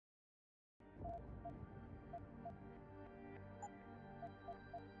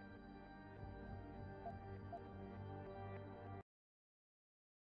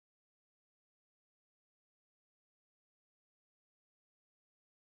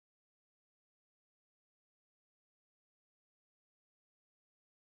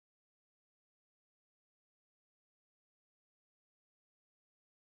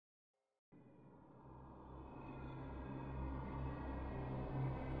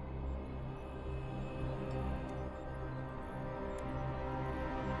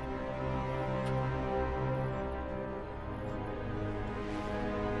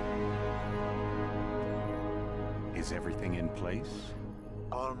Is everything in place?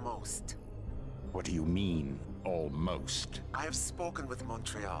 Almost. What do you mean, almost? I have spoken with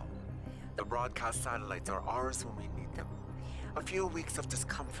Montreal. The broadcast satellites are ours when we need them. A few weeks of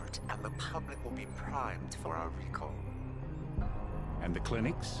discomfort, and the public will be primed for our recall. And the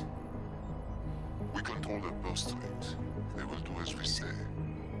clinics? We control their birth rate. They will do as we say.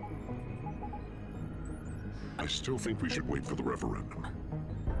 I still think we should wait for the referendum.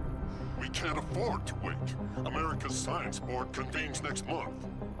 We can't afford to wait. America's Science Board convenes next month.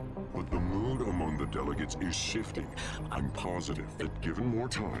 But the mood among the delegates is shifting. I'm positive that given more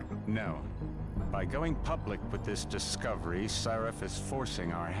time... No. By going public with this discovery, Sarif is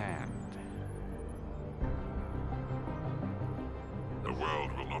forcing our hand. The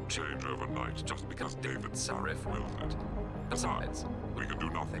world will not change overnight just because David Sarif wills it. Besides, we can do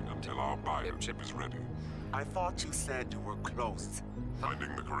nothing until our biochip is ready. I thought you said you were close.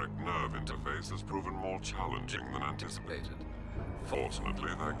 Finding the correct nerve interface has proven more challenging than anticipated. Fortunately,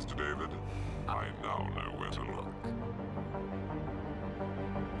 thanks to David, I now know where to look.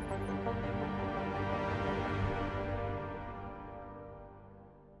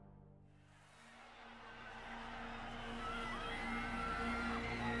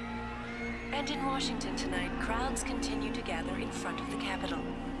 And in Washington tonight, crowds continue to gather in front of the Capitol.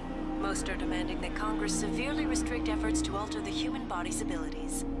 Most are demanding that Congress severely restrict efforts to alter the human body's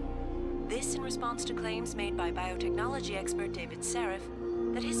abilities. This in response to claims made by biotechnology expert David Sarif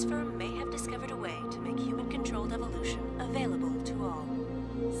that his firm may have discovered a way to make human-controlled evolution available to all.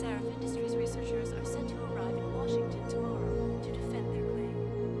 Sarif Industries researchers are set to arrive in Washington tomorrow to defend their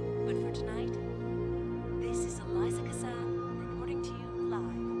claim. But for tonight, this is Eliza Kassan reporting to you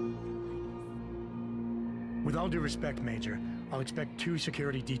live from Vegas. With all due respect, Major, I'll expect 2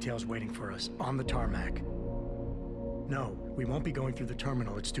 security details waiting for us on the tarmac. No, we won't be going through the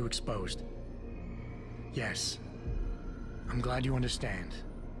terminal. It's too exposed. Yes. I'm glad you understand.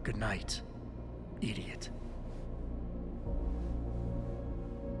 Good night, idiot.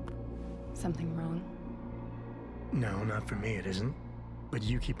 Something wrong? No, not for me, it isn't. But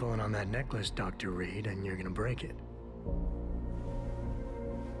you keep pulling on that necklace, Dr. Reed, and you're gonna break it.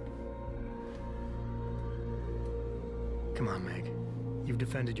 Come on, Meg. You've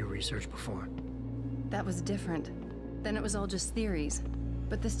defended your research before. That was different. Then it was all just theories.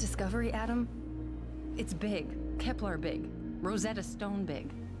 But this discovery, Adam, it's big. Kepler big. Rosetta Stone big.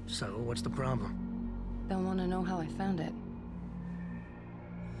 So, what's the problem? They'll want to know how I found it.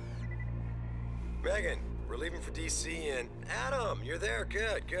 Megan, we're leaving for DC and... Adam, you're there.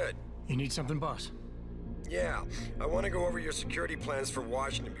 Good, good. You need something, boss? Yeah, I want to go over your security plans for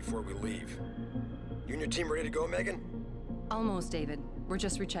Washington before we leave. You and your team ready to go, Megan? Almost, David. We're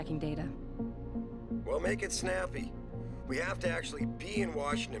just rechecking data. Well, make it snappy. We have to actually be in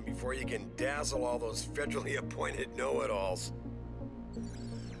Washington before you can dazzle all those federally appointed know-it-alls.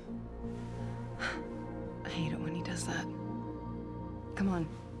 I hate it when he does that. Come on,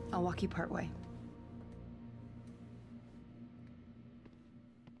 I'll walk you partway.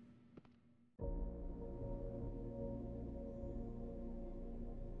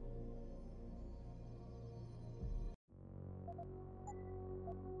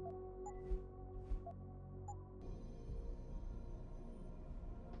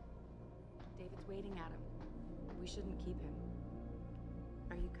 David's waiting, Adam. We shouldn't keep him.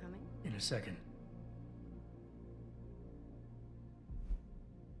 Are you coming? In a second.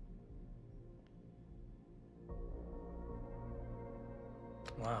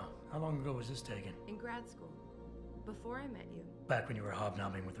 Wow, how long ago was this taken? In grad school. Before I met you. Back when you were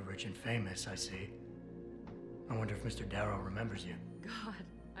hobnobbing with the rich and famous, I see. I wonder if Mr. Darrow remembers you. God,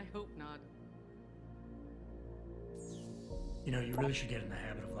 I hope not. You know, you really should get in the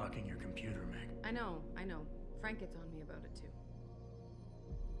habit of locking your computer, Meg. I know. Frank gets on me about it too.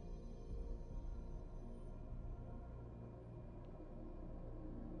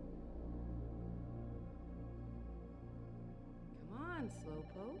 Come on,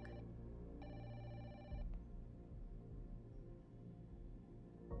 slowpoke.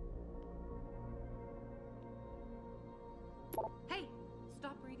 Hey,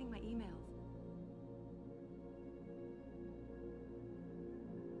 stop reading my emails.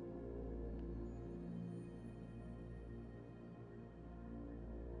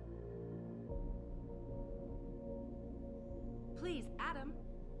 Please, Adam,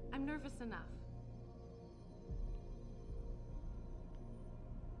 I'm nervous enough.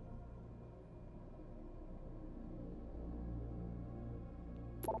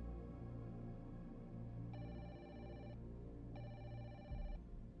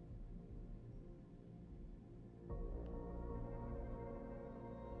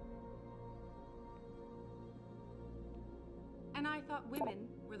 thought women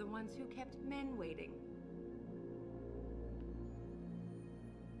were the ones who kept men waiting.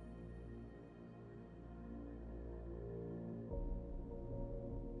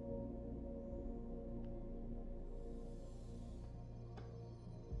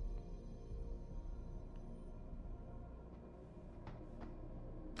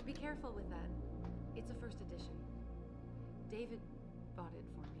 Be careful with that. It's a first edition. David bought it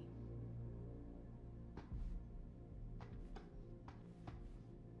for me.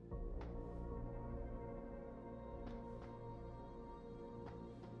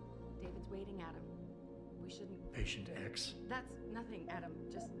 David's waiting, Adam. We shouldn't... Patient X. That's nothing, Adam.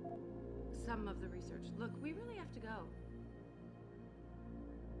 Just some of the research. Look, we really have to go.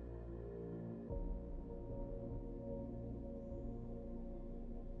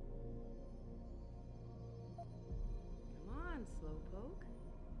 Come on, Slowpoke.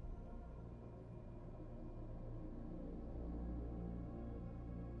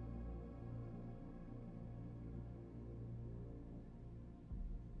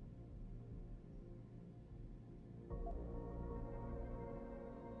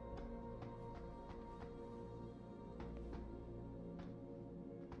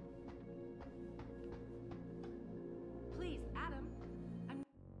 Please, Adam. I'm...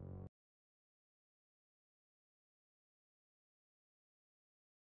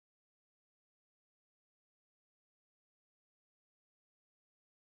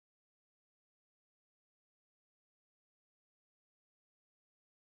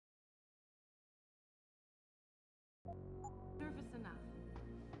 nervous enough.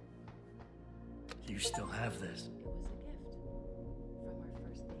 You still have this. It was a gift from our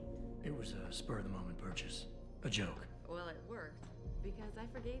first date. It was a spur-of-the-moment purchase. A joke. Well, it worked, because I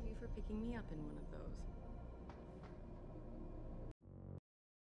forgave you for picking me up in one of those.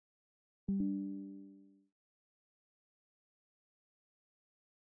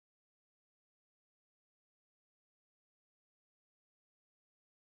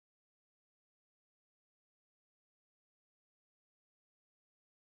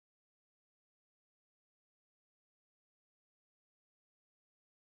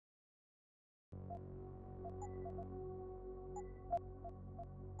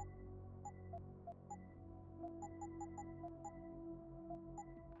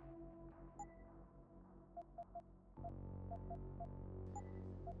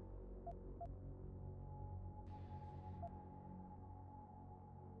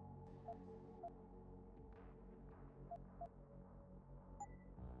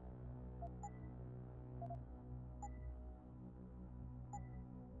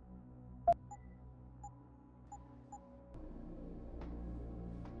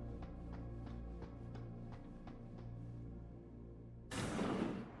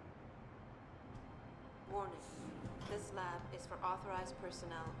 Warning. This lab is for authorized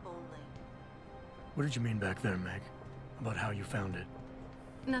personnel only. What did you mean back there, Meg? About how you found it?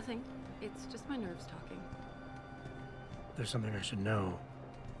 Nothing. It's just my nerves talking. There's something I should know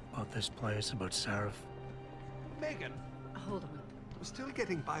about this place, about Sarif. Megan, Hold on. we're still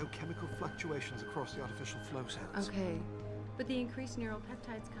getting biochemical fluctuations across the artificial flow cells. Okay. But the increased neural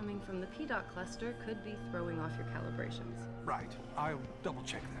peptides coming from the PDOT cluster could be throwing off your calibrations. Right. I'll double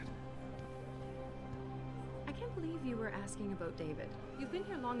check that. I can't believe you were asking about David. You've been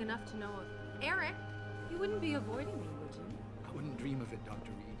here long enough to know of... Eric! You wouldn't be avoiding me, would you? I wouldn't dream of it, Dr.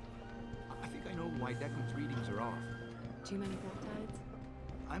 Reed. I think I know why Declan's readings are off. Too many peptides?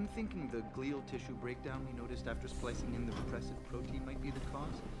 I'm thinking the glial tissue breakdown we noticed after splicing in the repressive protein might be the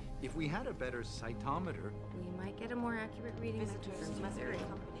cause. If we had a better cytometer... We might get a more accurate reading that Visitors confirms must be theory.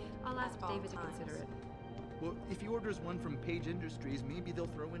 accompanied I'll ask at all David to times. consider it. Well, if he orders one from Page Industries, maybe they'll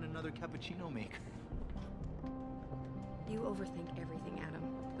throw in another cappuccino maker. You overthink everything, Adam.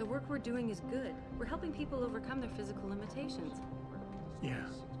 The work we're doing is good. We're helping people overcome their physical limitations. Yeah,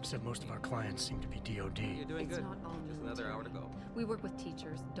 except most of our clients seem to be DOD. You're doing It's good. not all Just another hour to military. go. We work with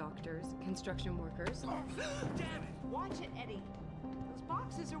teachers, doctors, construction workers. Damn it! Watch it, Eddie. Those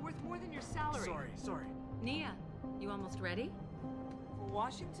boxes are worth more than your salary. Sorry. Nia, you almost ready? For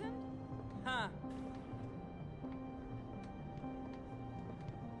Washington? Huh.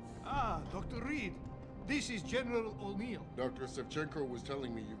 Ah, Dr. Reed. This is General O'Neill. Dr. Sevchenko was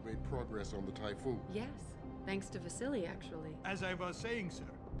telling me you've made progress on the Typhoon. Yes, thanks to Vasily, actually. As I was saying, sir,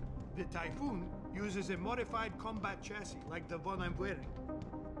 the Typhoon uses a modified combat chassis like the one I'm wearing.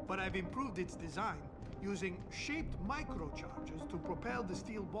 But I've improved its design using shaped microcharges to propel the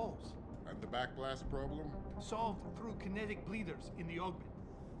steel balls. And the backblast problem? Solved through kinetic bleeders in the augment.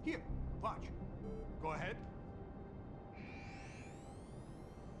 Here, watch. Go ahead.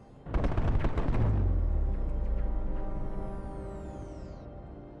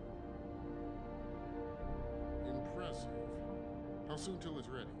 soon till it's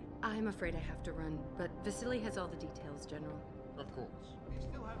ready? I'm afraid I have to run, but Vasily has all the details, General. Of course. We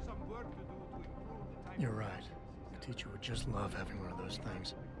still have some work to do to improve the type. You're right. The teacher would just love having one of those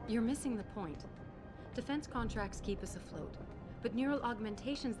things. You're missing the point. Defense contracts keep us afloat, but neural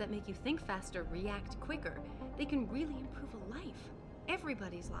augmentations that make you think faster, react quicker, they can really improve a life.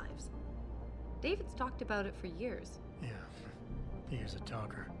 Everybody's lives. David's talked about it for years. Yeah, he is a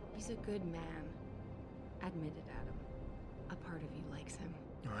talker. He's a good man. Admit it, Adam. A part of you likes him.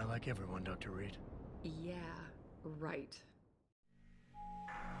 Oh, I like everyone, Dr. Reed. Yeah, right.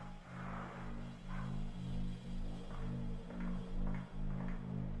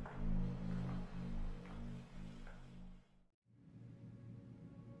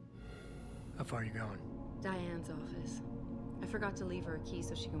 How far are you going? Diane's office. I forgot to leave her a key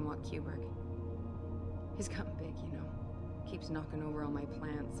so she can walk Kubrick. He's gotten big, you know. Keeps knocking over all my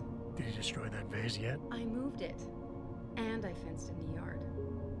plants. Did you destroy that vase yet? I moved it. And I fenced in the yard.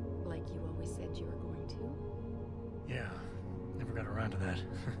 Like you always said you were going to. Yeah, never got around to that.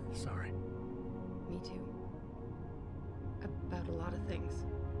 Sorry. Me too. About a lot of things.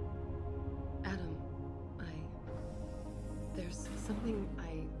 Adam, there's something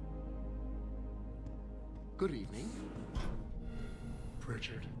Good evening.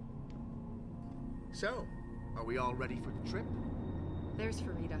 Pritchard. So, are we all ready for the trip? There's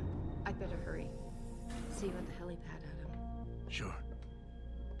Farida. I'd better hurry. See you at the helipad, Adam. Sure.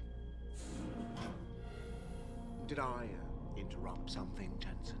 Did I interrupt something,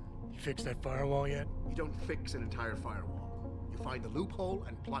 Jensen? You fixed that firewall yet? You don't fix an entire firewall. You find the loophole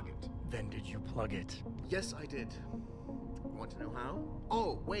and plug it. Then did you plug it? Yes, I did. Want to know how?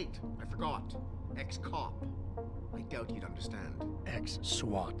 Oh, wait, I forgot. Ex-cop. I doubt you'd understand.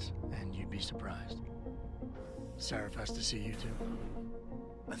 Ex-SWAT, and you'd be surprised. Sarif has to see you too.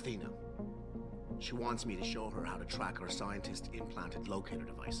 Athena. She wants me to show her how to track our scientist-implanted locator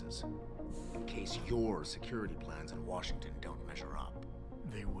devices. In case your security plans in Washington don't measure up.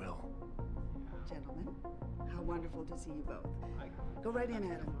 They will. Gentlemen, how wonderful to see you both. Go right in,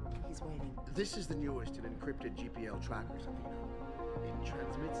 Adam. He's waiting. This is the newest in encrypted GPL trackers, Athena. It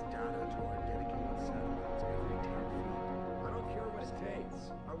transmits data to our dedicated satellites every 10 feet. I don't care what it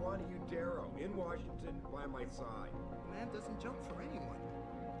takes. I want you, Darrow, in Washington, by my side. The man doesn't jump for anyone.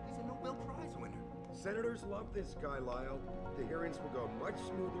 He's a Nobel Prize winner. Senators love this guy, Lyle. The hearings will go much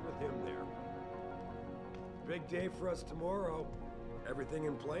smoother with him there. Big day for us tomorrow. Everything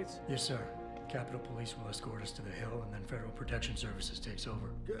in place? Yes, sir. Capitol Police will escort us to the Hill, and then Federal Protection Services takes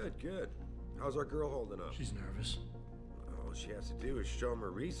over. Good, good. How's our girl holding up? She's nervous. All she has to do is show him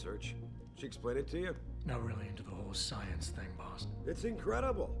her research. She explain it to you? Not really into the whole science thing, boss. It's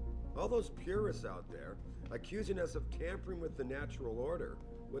incredible. All those purists out there accusing us of tampering with the natural order,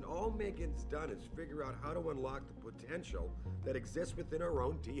 when all Megan's done is figure out how to unlock the potential that exists within our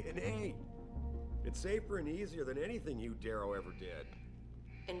own DNA. It's safer and easier than anything you, Darrow, ever did.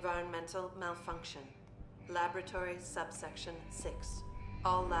 Environmental malfunction. Laboratory subsection 6.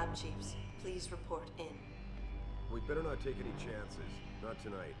 All lab chiefs, please report in. We better not take any chances. Not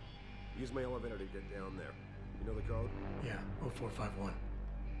tonight. Use my elevator to get down there. You know the code? Yeah, 0451.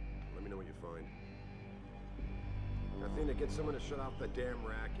 Let me know what you find. Athena, get someone to shut off the damn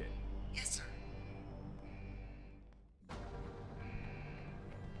racket. Yes, sir.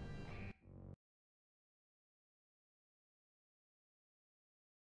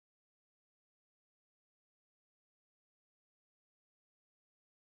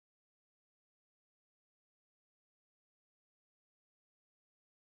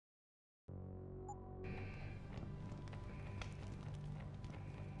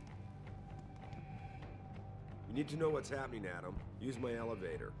 You need to know what's happening, Adam. Use my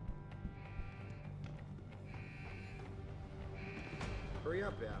elevator. Hurry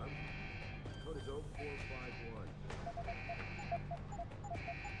up, Adam. Code is 0451.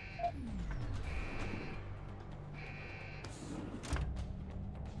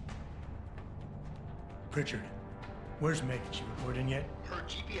 Pritchard, where's Megan? She report in yet? Her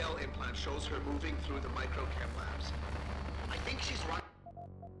GPL implant shows her moving through the microchem labs. I think she's right.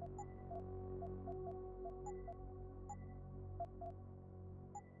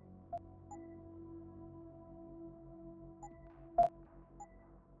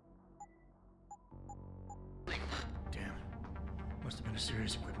 Damn it. Must have been a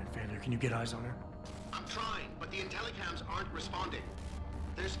serious equipment failure. Can you get eyes on her? I'm trying, but the intellicams aren't responding.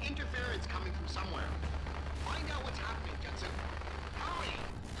 There's interference coming from somewhere. Find out what's happening, Jensen. Hurry!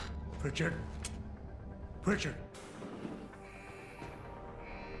 Pritchard? Pritchard!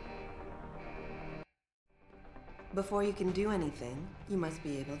 Before you can do anything, you must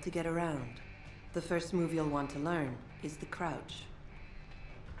be able to get around. The first move you'll want to learn is the crouch.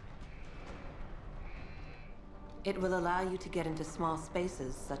 It will allow you to get into small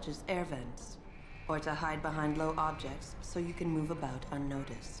spaces such as air vents, or to hide behind low objects so you can move about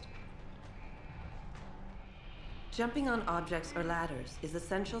unnoticed. Jumping on objects or ladders is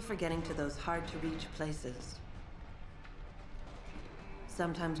essential for getting to those hard-to-reach places.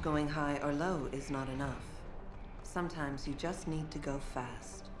 Sometimes going high or low is not enough. Sometimes you just need to go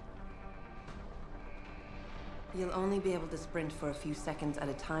fast. You'll only be able to sprint for a few seconds at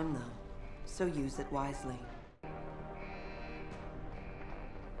a time, though, so use it wisely.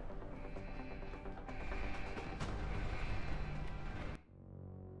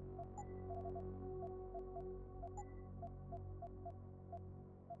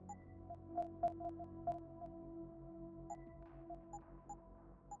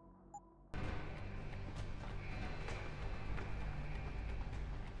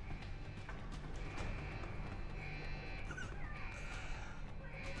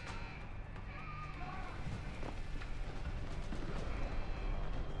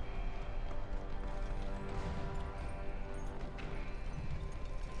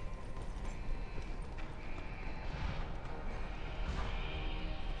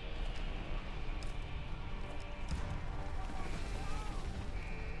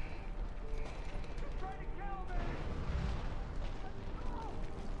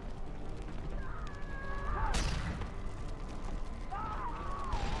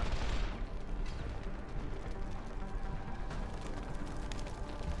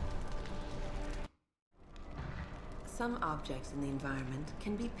 Some objects in the environment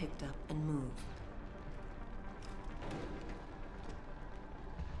can be picked up and moved.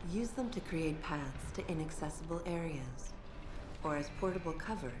 Use them to create paths to inaccessible areas, or as portable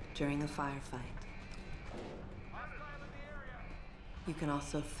cover during a firefight. You can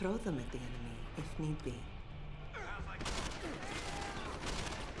also throw them at the enemy if need be.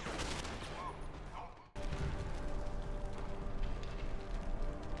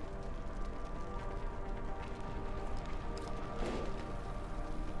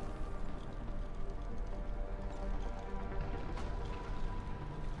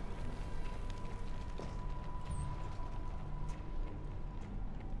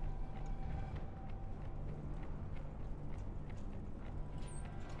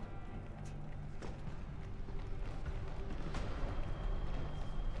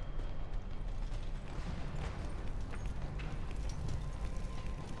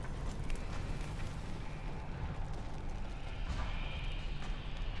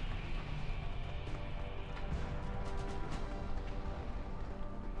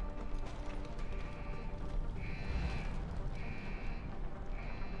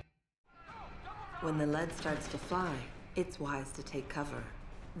 When the lead starts to fly, it's wise to take cover.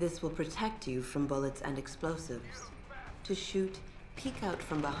 This will protect you from bullets and explosives. To shoot, peek out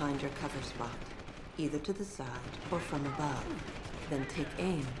from behind your cover spot, either to the side or from above. Then take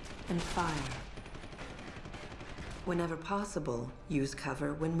aim and fire. Whenever possible, use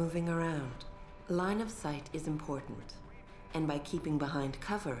cover when moving around. Line of sight is important, and by keeping behind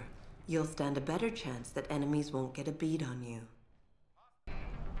cover, you'll stand a better chance that enemies won't get a bead on you.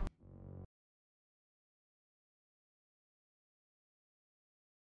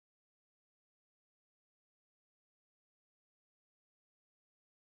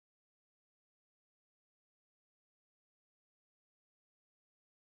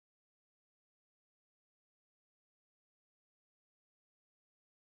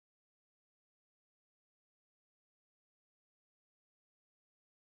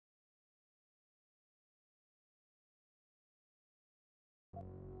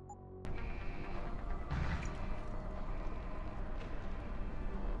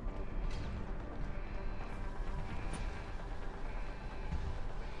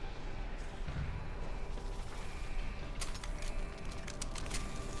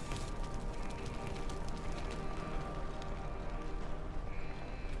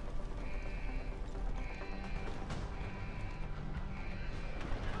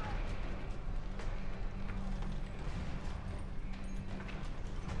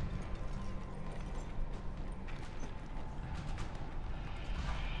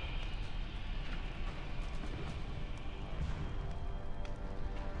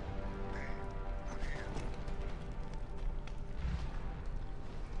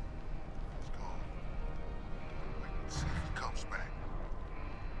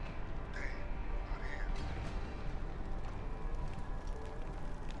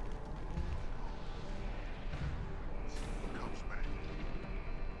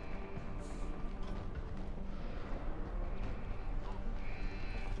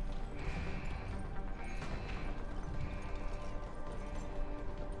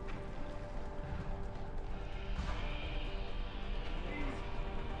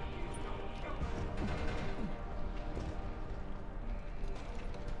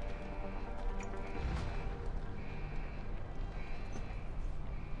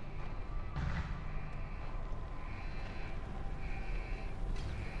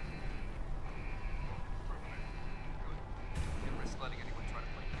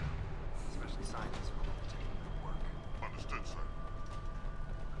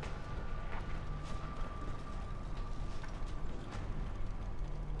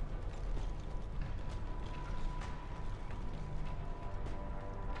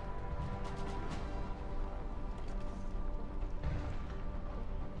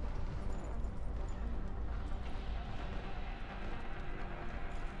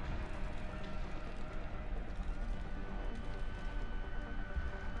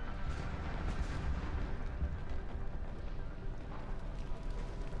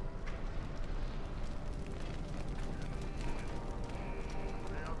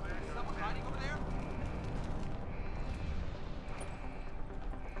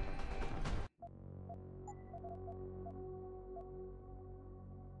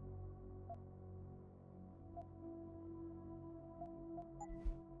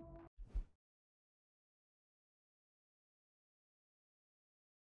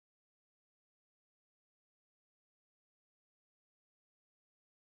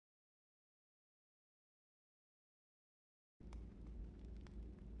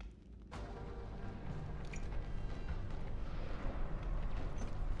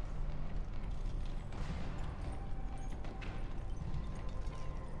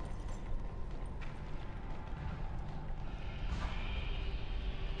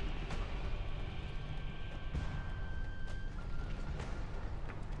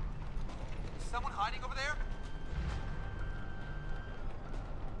 someone hiding over there?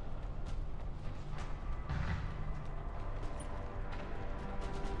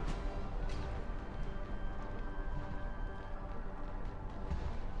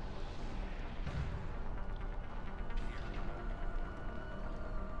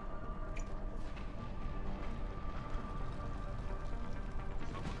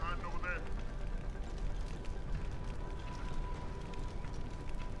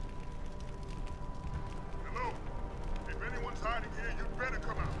 Hello?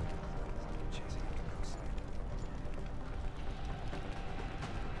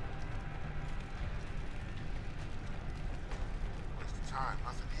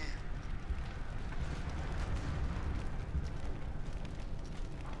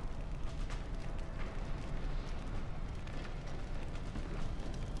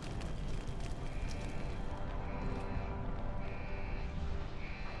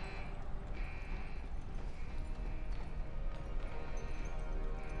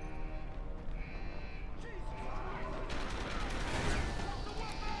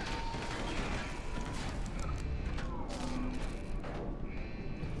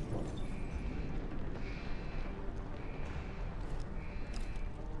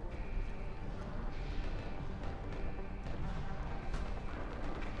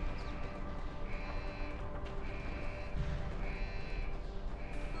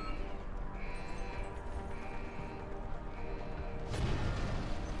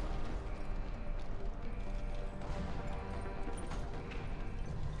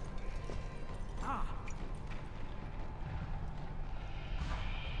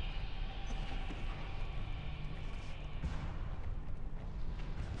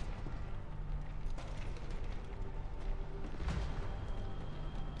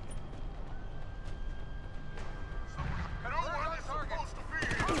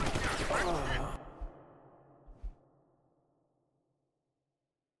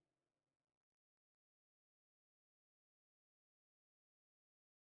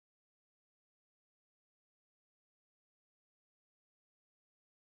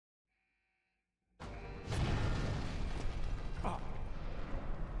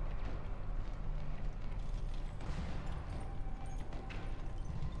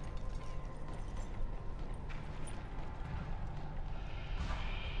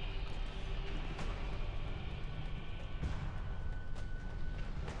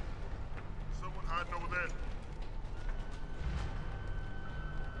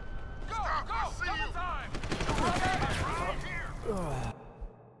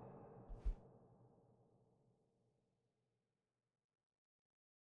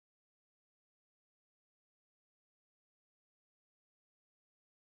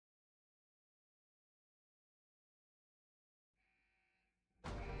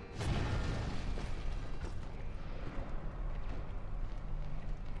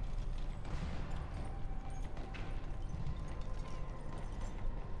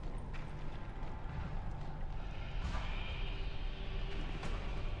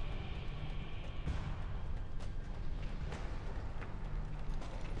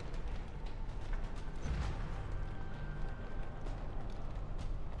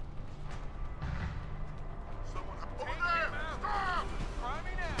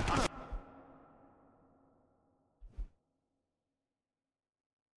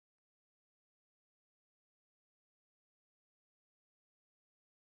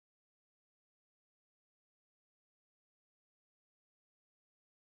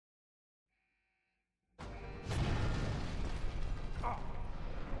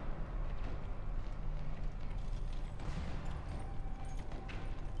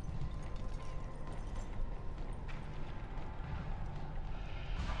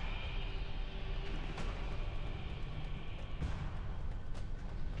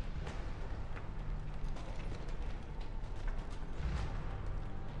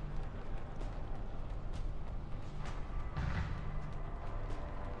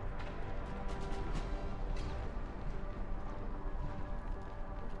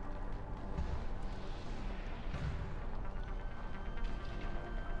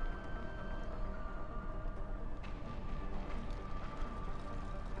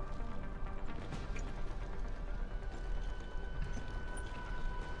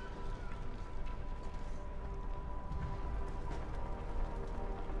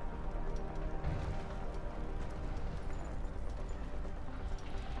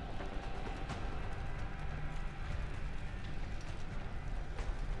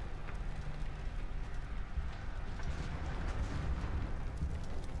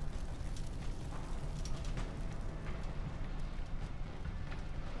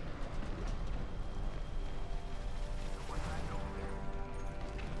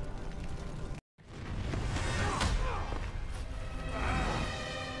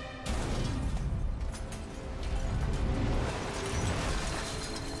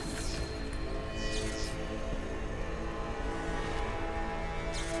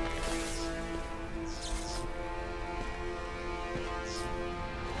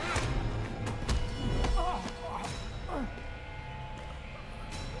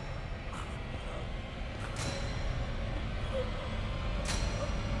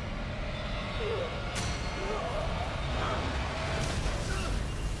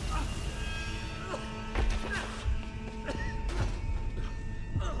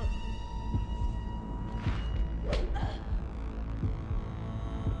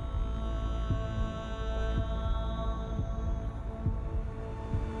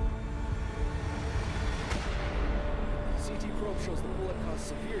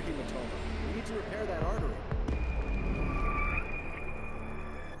 severe hematoma. We need to repair that artery.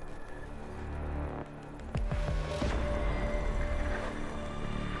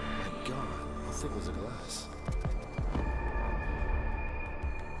 My God, how thick was the glass?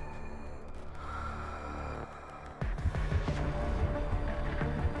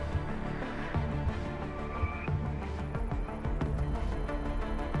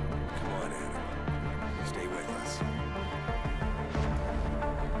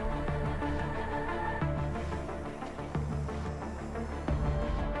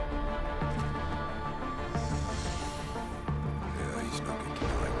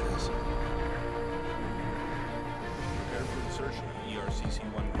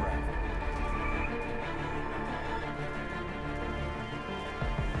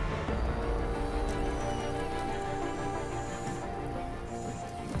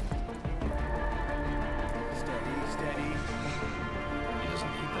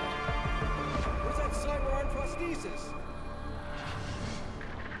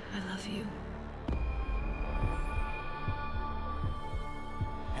 I love you.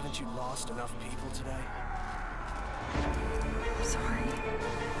 Haven't you lost enough people today? I'm sorry.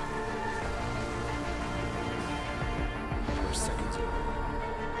 We're seconds away.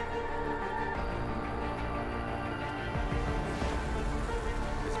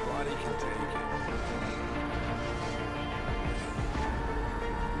 His body can take it.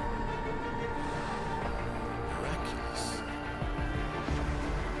 Miraculous.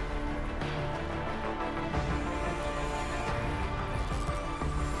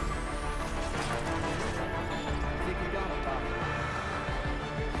 I think we got it, Doctor.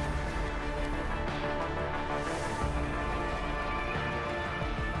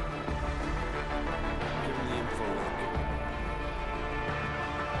 Give him the info link.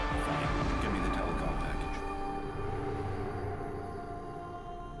 Fine. Give me the telecom package.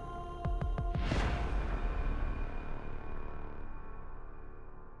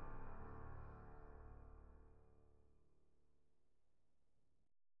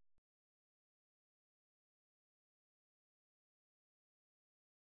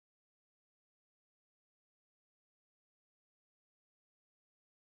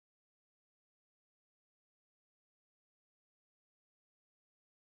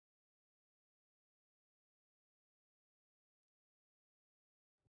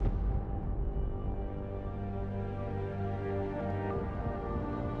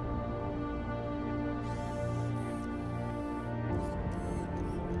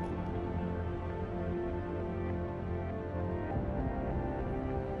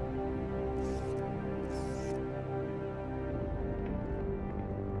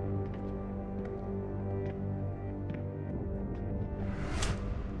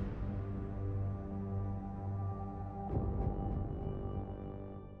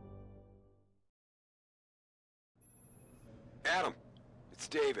 Adam, it's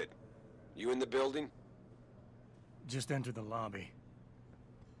David. You in the building? Just entered the lobby.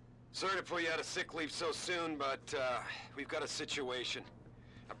 Sorry to put you out of sick leave so soon, but we've got a situation.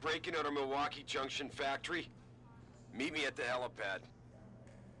 I'm breaking out our Milwaukee Junction factory. Meet me at the helipad.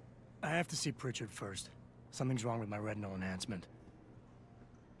 I have to see Pritchard first. Something's wrong with my retinal enhancement.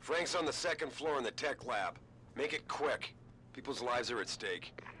 Frank's on the second floor in the tech lab. Make it quick. People's lives are at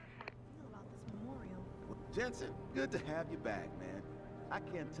stake. Jensen, good to have you back, man. I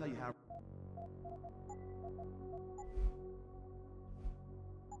can't tell you how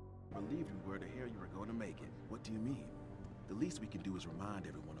relieved we were to hear you were going to make it. What do you mean? The least we can do is remind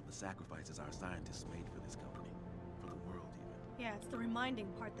everyone of the sacrifices our scientists made for this company, for the world even. Yeah, it's the reminding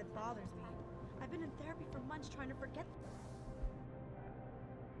part that bothers me. I've been in therapy for months trying to forget.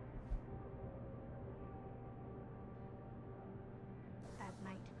 That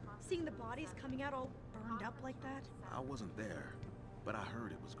night, seeing the bodies coming out all burned up like that. I wasn't there, but I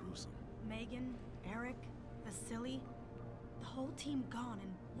heard it was gruesome. Megan, Eric, Vasily, the whole team gone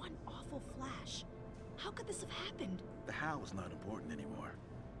in one awful flash. How could this have happened? The how is not important anymore.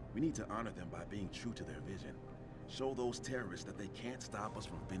 We need to honor them by being true to their vision. Show those terrorists that they can't stop us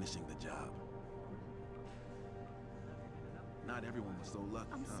from finishing the job. Not everyone was so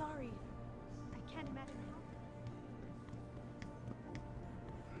lucky, I'm huh? sorry. I can't imagine how.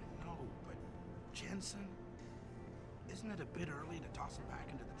 No, but Jensen, isn't it a bit early to toss him back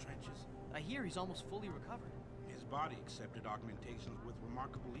into the trenches? I hear he's almost fully recovered. His body accepted augmentations with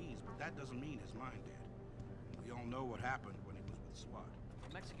remarkable ease, but that doesn't mean his mind did. We all know what happened when he was with SWAT.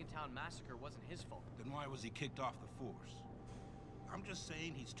 The Mexican Town massacre wasn't his fault. Then why was he kicked off the force? I'm just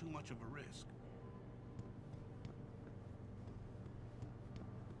saying he's too much of a risk.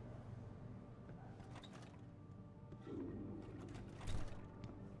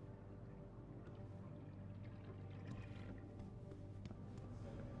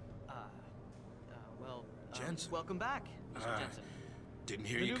 Jensen. Welcome back, Mr. Jensen. Didn't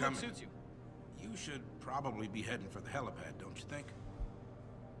hear The you new coming. look suits you. You should probably be heading for the helipad, don't you think?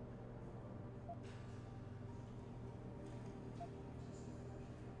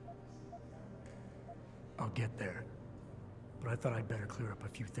 I'll get there. But I thought I'd better clear up a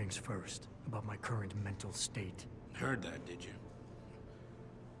few things first, about my current mental state. Heard that, did you?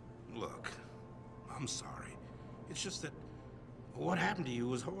 Look, I'm sorry. It's just that what happened to you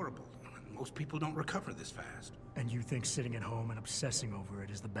was horrible. Most people don't recover this fast. And you think sitting at home and obsessing over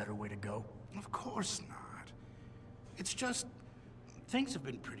it is the better way to go? Of course not. It's just, things have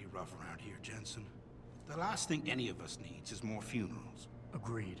been pretty rough around here, Jensen. The last thing any of us needs is more funerals.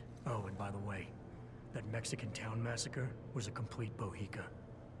 Agreed. Oh, and by the way, that Mexican town massacre was a complete bohica.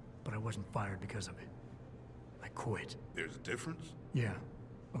 But I wasn't fired because of it. I quit. There's a difference? Yeah,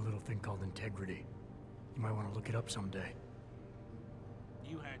 a little thing called integrity. You might want to look it up someday.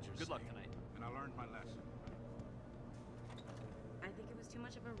 You had your Good luck say, tonight. and I learned my lesson. I think it was too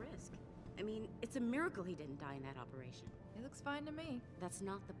much of a risk. I mean, it's a miracle he didn't die in that operation. It looks fine to me. That's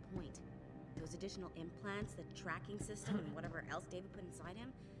not the point. Those additional implants, the tracking system, and whatever else David put inside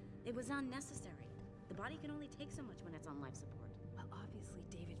him, it was unnecessary. The body can only take so much when it's on life support. Well, obviously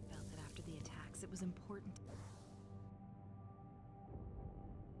David felt that after the attacks, it was important to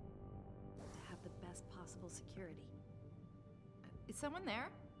have the best possible security. Is someone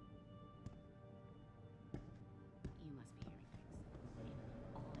there? You must be hearing things.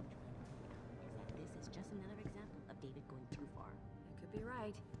 All I'm trying to point out is that this is just another example of David going too far. You could be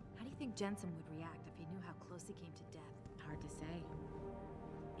right. How do you think Jensen would react if he knew how close he came to death? Hard to say.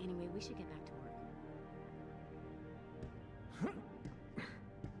 Anyway, we should get back to work.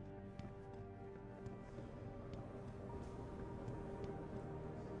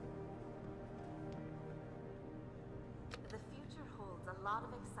 The future holds a lot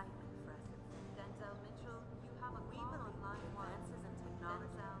of excitement for us. Denzel Mitchell, you have a call on line advances in technology.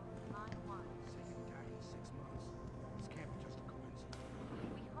 Line 1. Second guy in 6 months. This can't be just a coincidence.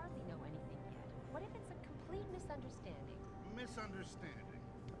 We hardly know anything yet. What if it's a complete misunderstanding? Misunderstanding.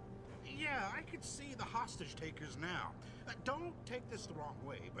 Yeah, I could see the hostage takers now. Don't take this the wrong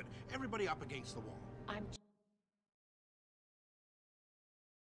way, but everybody up against the wall. I'm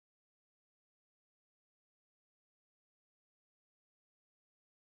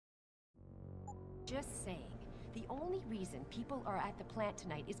just saying. The only reason people are at the plant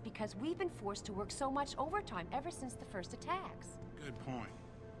tonight is because we've been forced to work so much overtime ever since the first attacks. Good point.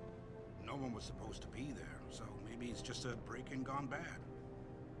 No one was supposed to be there, so maybe it's just a break-in gone bad.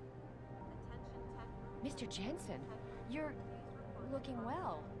 Mr. Jensen, you're looking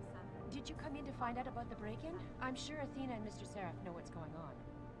well. Did you come in to find out about the break-in? I'm sure Athena and Mr. Seraph know what's going on.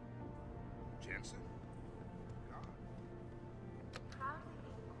 Jensen? Proudly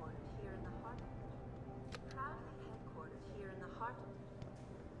headquartered here in the heart. Proudly headquartered here in the heart.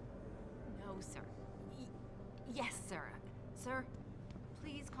 No, sir. Yes, sir. Sir,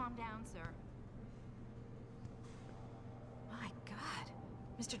 please calm down, sir. My God.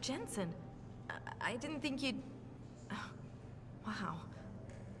 Mr. Jensen, I didn't think you'd... Wow.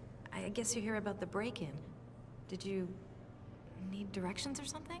 I guess you're here about the break-in. Did you need directions or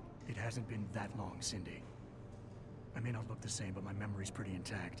something? It hasn't been that long, Cindy. I may not look the same, but my memory's pretty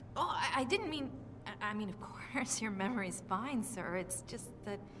intact. Oh, I didn't mean... I mean, of course, your memory's fine, sir. It's just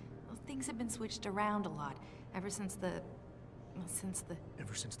that well, things have been switched around a lot ever since the... well, since the...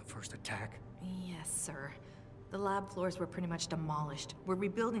 Ever since the first attack? Yes, sir. The lab floors were pretty much demolished. We're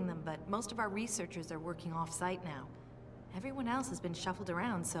rebuilding them, but most of our researchers are working off-site now. Everyone else has been shuffled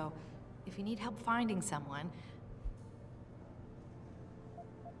around, so if you need help finding someone...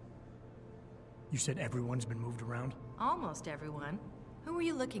 You said everyone's been moved around? Almost everyone. Who were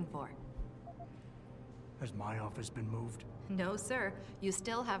you looking for? Has my office been moved? No, sir. You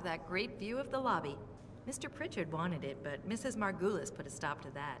still have that great view of the lobby. Mr. Pritchard wanted it, but Mrs. Margulis put a stop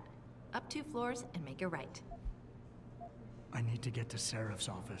to that. Up 2 floors and make a right. I need to get to Seraph's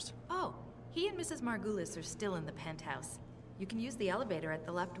office. Oh, he and Mrs. Margulis are still in the penthouse. You can use the elevator at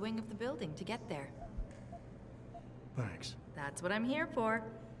the left wing of the building to get there. Thanks. That's what I'm here for.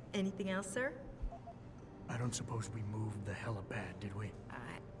 Anything else, sir? I don't suppose we moved the helipad, did we?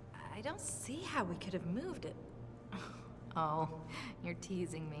 I don't see how we could have moved it. Oh, you're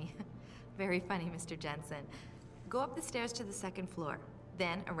teasing me. Very funny, Mr. Jensen. Go up the stairs to the 2nd floor,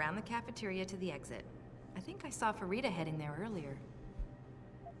 then around the cafeteria to the exit. I think I saw Farida heading there earlier.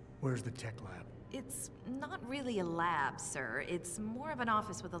 Where's the tech lab? It's not really a lab, sir. It's more of an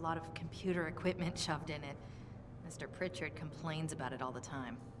office with a lot of computer equipment shoved in it. Mr. Pritchard complains about it all the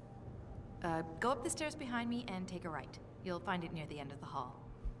time. Go up the stairs behind me and take a right. You'll find it near the end of the hall.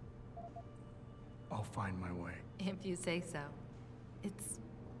 I'll find my way. If you say so.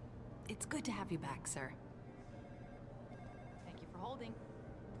 It's good to have you back, sir. Thank you for holding.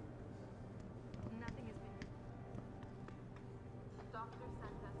 Nothing has been... Doctor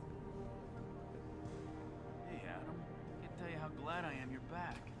sent us. Hey, Adam. Can't tell you how glad I am you're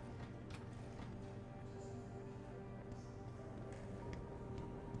back.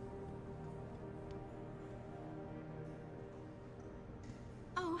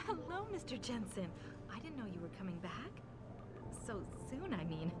 Oh, hello, Mr. Jensen. I didn't know you were coming back. So soon, I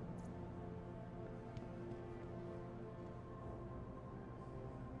mean.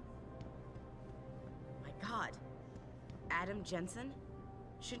 My God. Adam Jensen?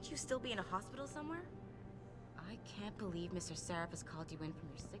 Shouldn't you still be in a hospital somewhere? I can't believe Mr. Seraph has called you in from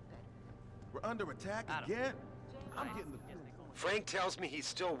your sickbed. We're under attack again? I'm getting the... Frank tells me he's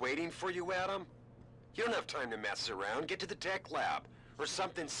still waiting for you, Adam. You don't have time to mess around. Get to the tech lab, or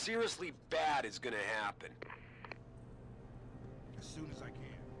something seriously bad is gonna happen. As soon as I can.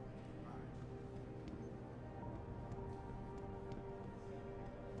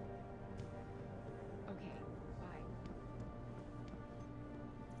 Okay, bye.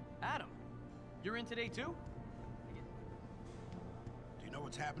 Adam, you're in today too? Do you know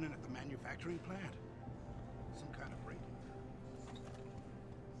what's happening at the manufacturing plant? Some kind of break.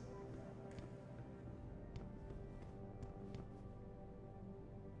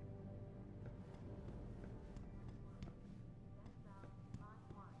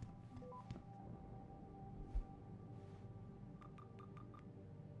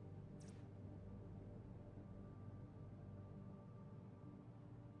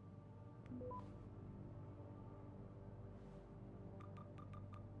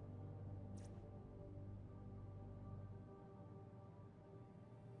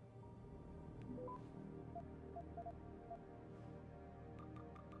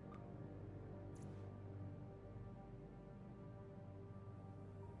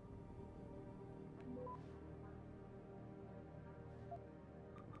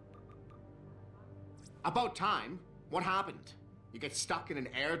 About time. What happened? You get stuck in an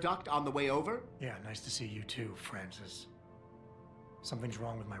air duct on the way over? Yeah, nice to see you too, Francis. Something's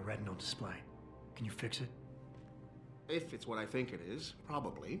wrong with my retinal display. Can you fix it? If it's what I think it is,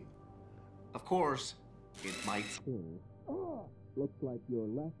 probably. Of course, it might seem. Looks like your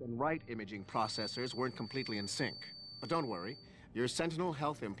left and right imaging processors weren't completely in sync. But don't worry, your Sentinel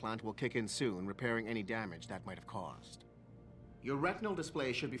health implant will kick in soon, repairing any damage that might have caused. Your retinal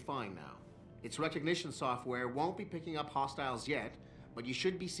display should be fine now. Its recognition software won't be picking up hostiles yet, but you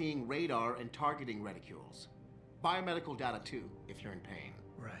should be seeing radar and targeting reticules. Biomedical data too, if you're in pain.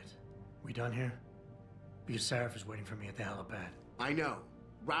 Right. We done here? Because Seraph is waiting for me at the helipad. I know.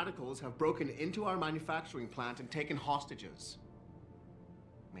 Radicals have broken into our manufacturing plant and taken hostages.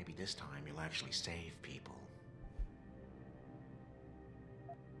 Maybe this time you'll actually save people.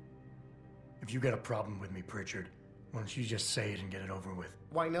 If you got a problem with me, Pritchard, why don't you just say it and get it over with?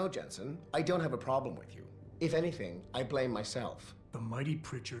 Why no, Jensen. I don't have a problem with you. If anything, I blame myself. The mighty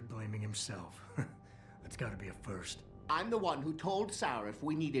Pritchard blaming himself. That's gotta be a first. I'm the one who told Sarif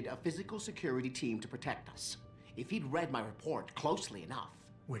we needed a physical security team to protect us. If he'd read my report closely enough...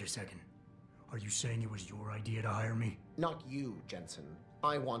 Wait a second. Are you saying it was your idea to hire me? Not you, Jensen.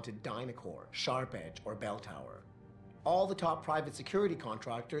 I wanted Dynacore, Sharp Edge, or Bell Tower. All the top private security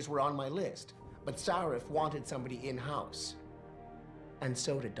contractors were on my list, but Sarif wanted somebody in-house. And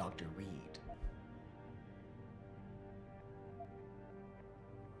so did Dr. Reed.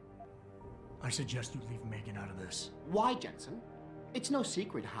 I suggest you leave Megan out of this. Why, Jensen? It's no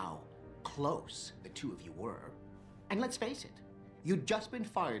secret how close the two of you were. And let's face it, you'd just been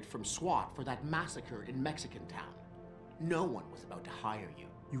fired from SWAT for that massacre in Mexican town. No one was about to hire you.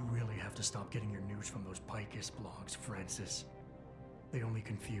 You really have to stop getting your news from those Picus blogs, Francis. They only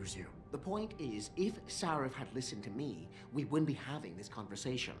confuse you. The point is, if Sarif had listened to me, we wouldn't be having this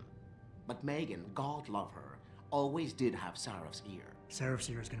conversation. But Megan, God love her, always did have Sarif's ear. Sarif's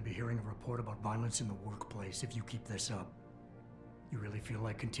ear is going to be hearing a report about violence in the workplace if you keep this up. You really feel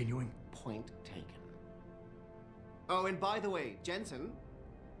like continuing? Point taken. Oh, and by the way, Jensen,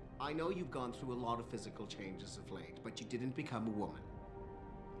 I know you've gone through a lot of physical changes of late, but you didn't become a woman.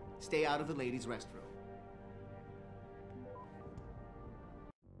 Stay out of the ladies' restroom.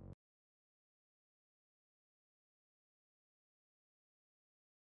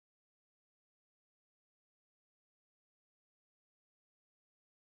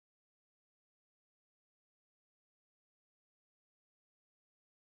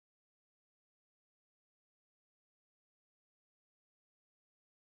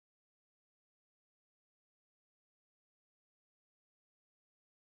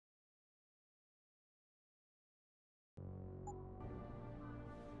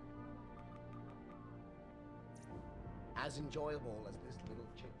 as enjoyable as this little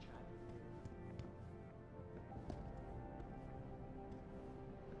chit-chat.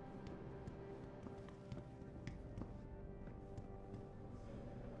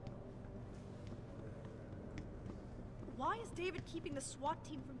 Why is David keeping the SWAT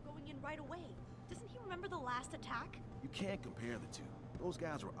team from going in right away? Doesn't he remember the last attack? You can't compare the two. Those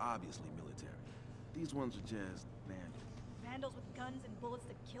guys were obviously military. These ones are just vandals. Vandals with guns and bullets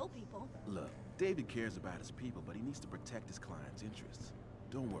that kill people. Look, David cares about his people, but he needs to protect his client's interests.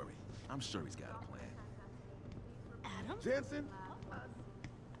 Don't worry. I'm sure he's got a plan. Adam? Jensen?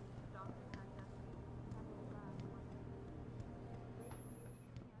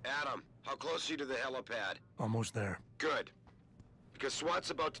 Adam, how close are you to the helipad? Almost there. Good. Because SWAT's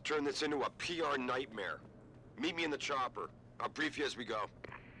about to turn this into a PR nightmare. Meet me in the chopper. I'll brief you as we go.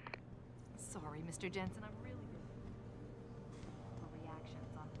 Sorry, Mr. Jensen, I'm really busy. For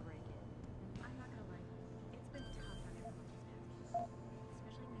reactions on the break-in. I'm not gonna lie. It's been tough on everyone's families.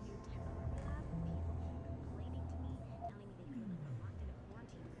 Especially in the new temporary lab. People keep complaining to me, telling me they feel like they're locked in a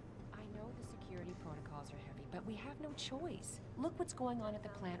quarantine room. I know the security protocols are heavy, but we have no choice. Look what's going on at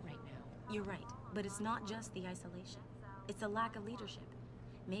the plant right now. You're right, but it's not just the isolation. It's a lack of leadership.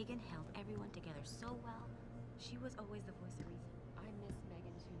 Megan held everyone together so well. She was always the voice of reason. I miss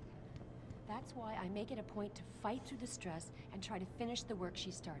Megan too. That's why I make it a point to fight through the stress and try to finish the work she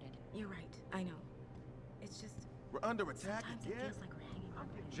started. You're right, I know. It's just... We're under attack sometimes again? it feels like we're hanging on.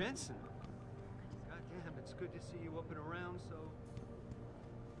 Jensen! Goddamn, it's good to see you up and around, so...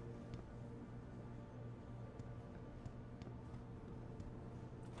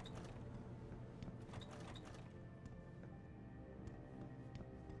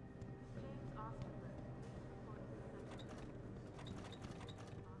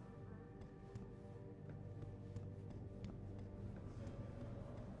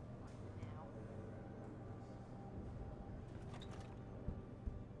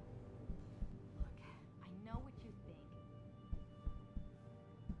 I know what you think.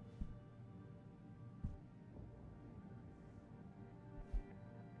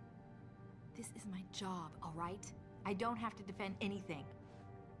 This is my job, all right? I don't have to defend anything.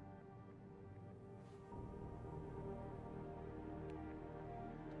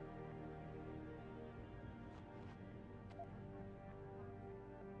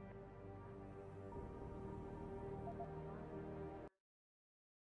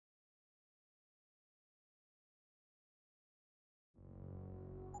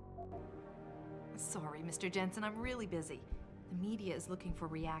 Sorry, Mr. Jensen, I'm really busy. The media is looking for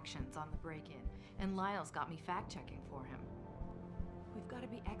reactions on the break-in, and Lyle's got me fact-checking for him. We've got to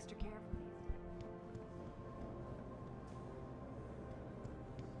be extra careful these days.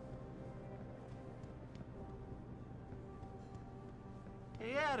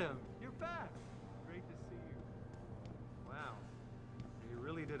 Hey, Adam, you're back. Great to see you. Wow, you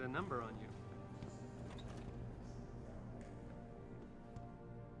really did a number on you.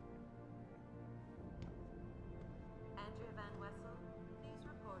 Andrea Van Wessel, please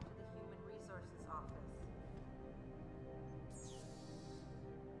report to the Human Resources Office.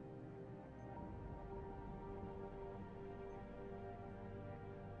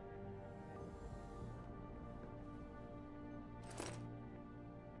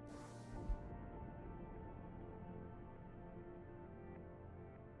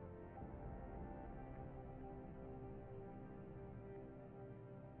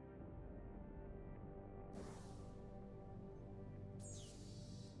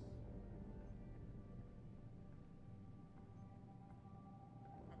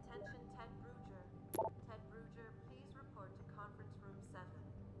 Attention, Ted Bruger. Ted Bruger, please report to Conference Room 7.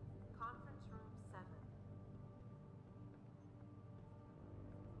 Conference Room 7.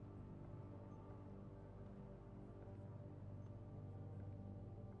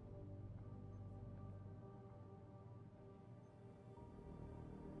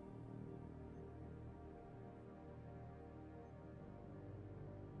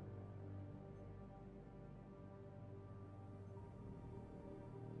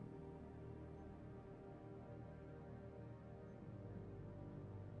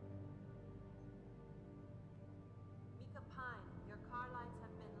 Mika Pine, your car lights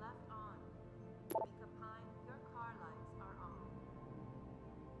have been left on. Mika Pine, your car lights are on.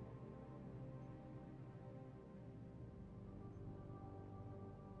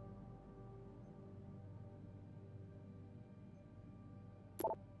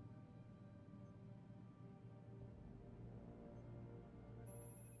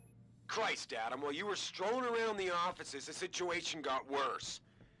 Christ, Adam, while you were strolling around the offices, the situation got worse.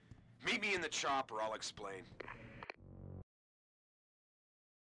 Meet me in the chopper, I'll explain.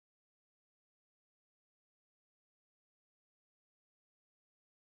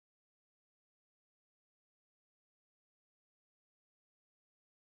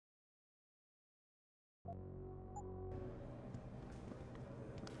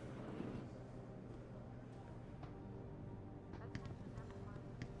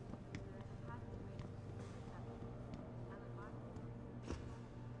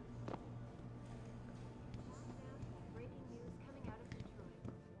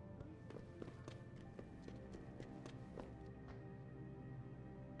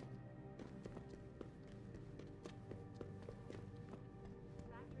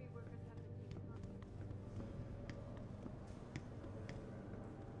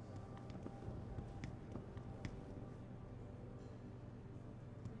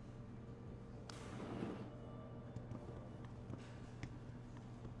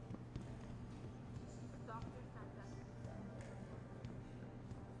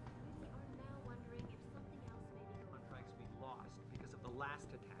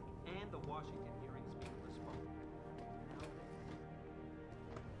 Washington hearing being postponed.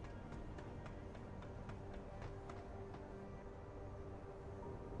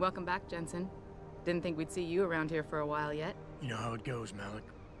 Welcome back, Jensen. Didn't think we'd see you around here for a while yet. You know how it goes, Malik.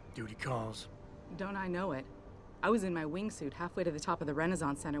 Duty calls. Don't I know it? I was in my wingsuit halfway to the top of the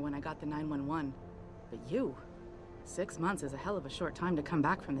Renaissance Center when I got the 911. But you... 6 months is a hell of a short time to come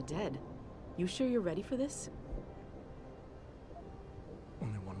back from the dead. You sure you're ready for this?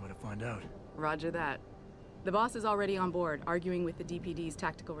 Only one way to find out. Roger that. The boss is already on board, arguing with the DPD's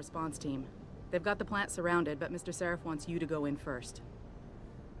tactical response team. They've got the plant surrounded, but Mr. Seraph wants you to go in first.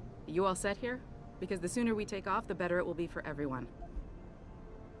 You all set here? Because the sooner we take off, the better it will be for everyone.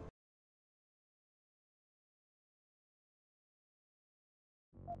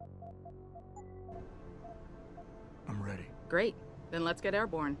 I'm ready. Great. Then let's get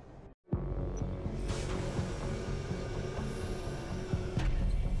airborne.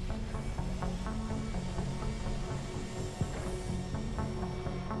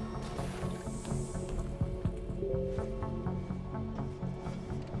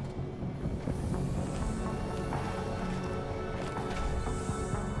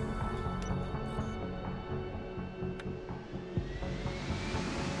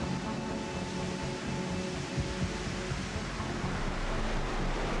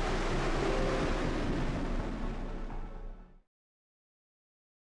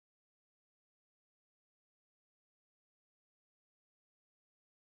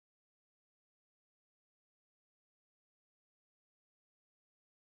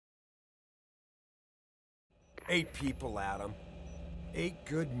 Eight people, Adam. 8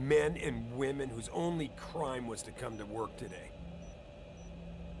 good men and women whose only crime was to come to work today.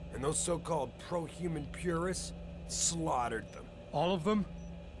 And those so-called pro-human purists slaughtered them. All of them?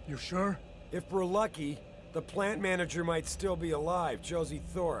 You're sure? If we're lucky, the plant manager might still be alive, Josie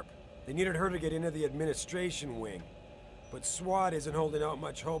Thorpe. They needed her to get into the administration wing. But SWAT isn't holding out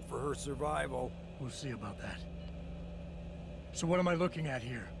much hope for her survival. We'll see about that. So what am I looking at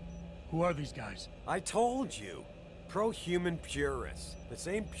here? Who are these guys? I told you. Pro-human purists. The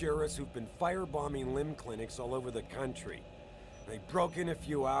same purists who've been firebombing limb clinics all over the country. They broke in a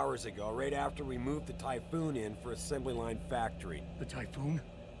few hours ago, right after we moved the Typhoon in for assembly line factory. The Typhoon?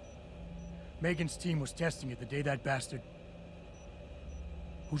 Megan's team was testing it the day that bastard...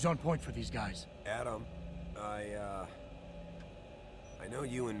 Who's on point for these guys? Adam, I know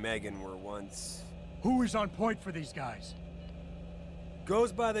you and Megan were once... Who is on point for these guys?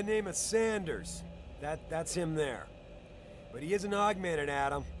 Goes by the name of Sanders. That's him there. But he isn't augmented,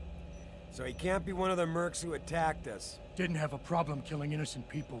 Adam. So he can't be one of the mercs who attacked us. Didn't have a problem killing innocent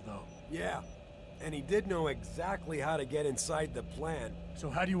people, though. Yeah. And he did know exactly how to get inside the plant. So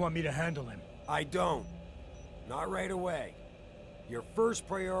how do you want me to handle him? I don't. Not right away. Your first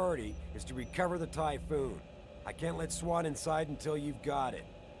priority is to recover the Typhoon. I can't let SWAT inside until you've got it.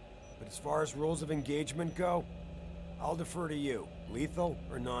 But as far as rules of engagement go, I'll defer to you. Lethal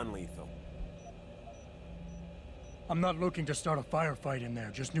or non-lethal? I'm not looking to start a firefight in there,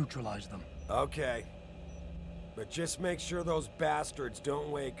 just neutralize them. Okay. But just make sure those bastards don't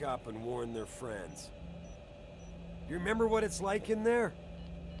wake up and warn their friends. You remember what it's like in there?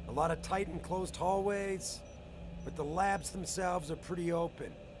 A lot of tight and closed hallways, but the labs themselves are pretty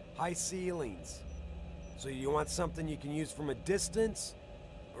open. High ceilings. So you want something you can use from a distance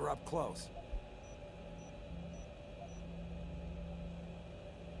or up close?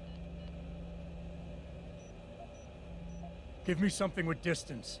 Give me something with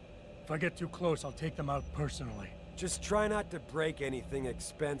distance. If I get too close, I'll take them out personally. Just try not to break anything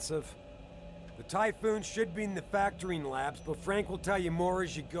expensive. The Typhoon should be in the factoring labs, but Frank will tell you more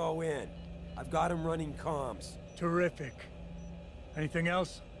as you go in. I've got him running comms. Terrific. Anything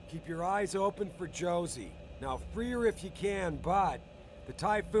else? Keep your eyes open for Josie. Now, free her if you can, but the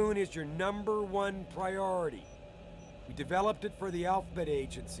Typhoon is your #1 priority. We developed it for the Alphabet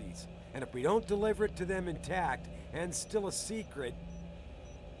agencies, and if we don't deliver it to them intact, and still a secret,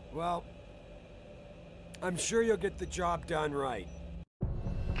 well, I'm sure you'll get the job done right.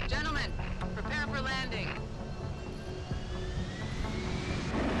 Gentlemen, prepare for landing.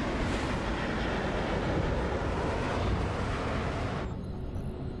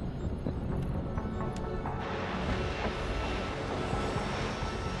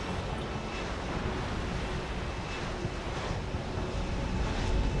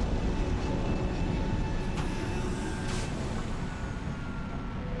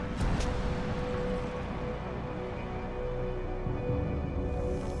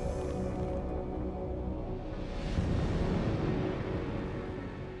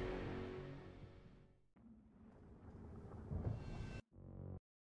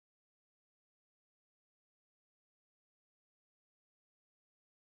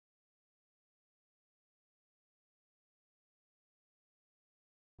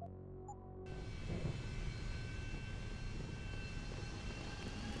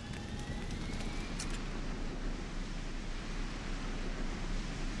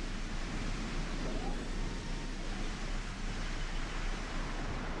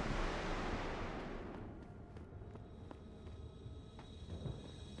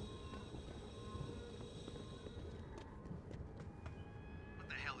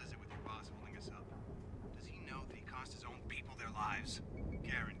 lives.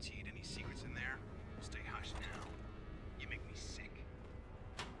 Guaranteed any secrets in there? Stay hush now. You make me sick.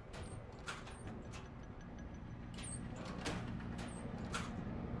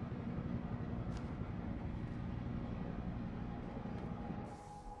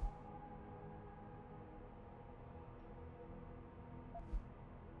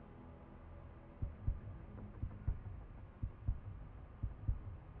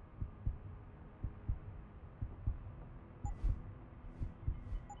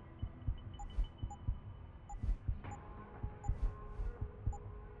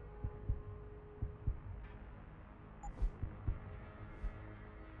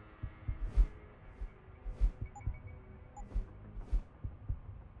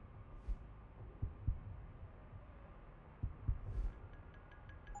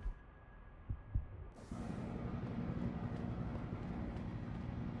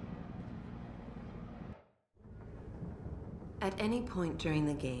 At any point during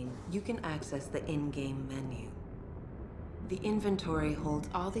the game, you can access the in-game menu. The inventory holds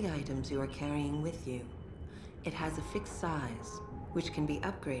all the items you are carrying with you. It has a fixed size, which can be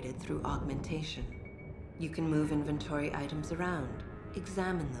upgraded through augmentation. You can move inventory items around,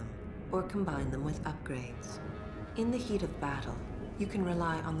 examine them, or combine them with upgrades. In the heat of battle, you can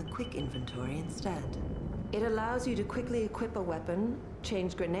rely on the quick inventory instead. It allows you to quickly equip a weapon,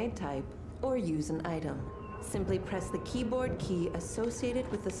 change grenade type, or use an item. Simply press the keyboard key associated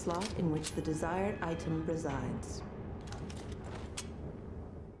with the slot in which the desired item resides.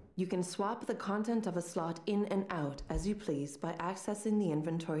 You can swap the content of a slot in and out as you please by accessing the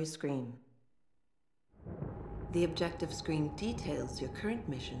inventory screen. The objective screen details your current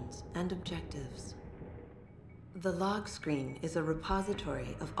missions and objectives. The log screen is a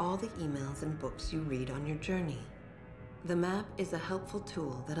repository of all the emails and books you read on your journey. The map is a helpful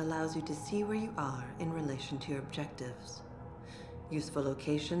tool that allows you to see where you are in relation to your objectives. Useful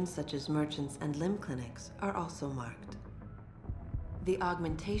locations such as merchants and limb clinics are also marked. The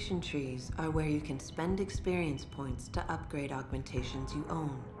augmentation trees are where you can spend experience points to upgrade augmentations you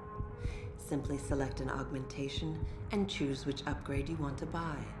own. Simply select an augmentation and choose which upgrade you want to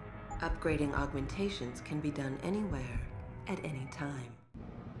buy. Upgrading augmentations can be done anywhere, at any time.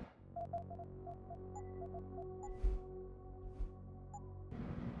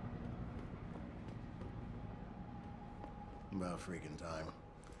 About freaking time.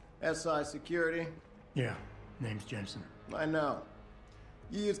 SI Security? Yeah, name's Jensen. I know.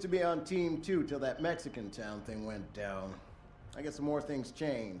 You used to be on Team 2 till that Mexican town thing went down. I guess the more things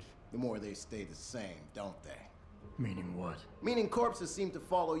change, the more they stay the same, don't they? Meaning what? Meaning corpses seem to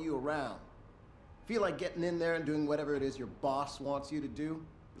follow you around. Feel like getting in there and doing whatever it is your boss wants you to do?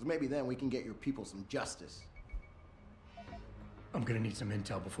 Because maybe then we can get your people some justice. I'm gonna need some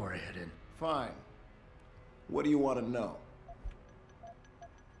intel before I head in. Fine. What do you want to know?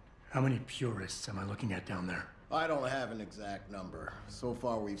 How many purists am I looking at down there? I don't have an exact number. So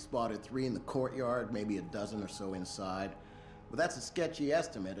far we've spotted 3 in the courtyard, maybe a dozen or so inside. But that's a sketchy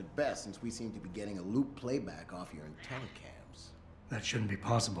estimate at best, since we seem to be getting a loop playback off your IntelliCams. That shouldn't be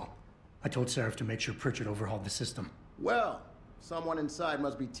possible. I told Seraph to make sure Pritchard overhauled the system. Well, someone inside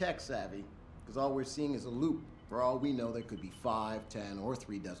must be tech savvy, because all we're seeing is a loop. For all we know, there could be 5, 10, or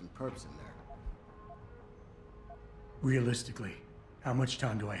 3 dozen perps in there. Realistically, how much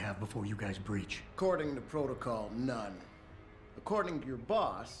time do I have before you guys breach? According to protocol, none. According to your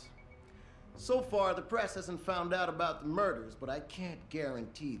boss, so far the press hasn't found out about the murders, but I can't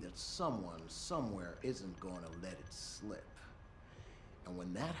guarantee that someone somewhere isn't going to let it slip. And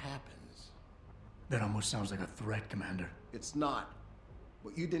when that happens... That almost sounds like a threat, Commander. It's not.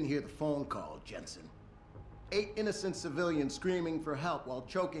 But you didn't hear the phone call, Jensen. 8 innocent civilians screaming for help while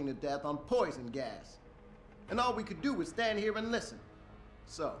choking to death on poison gas. And all we could do was stand here and listen.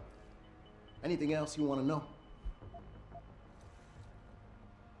 So, anything else you want to know?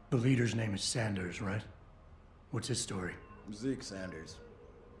 The leader's name is Sanders, right? What's his story? Zeke Sanders.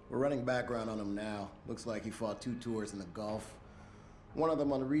 We're running background on him now. Looks like he fought 2 tours in the Gulf. One of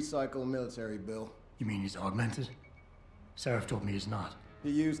them on a recycled military bill. You mean he's augmented? Seraph told me he's not. He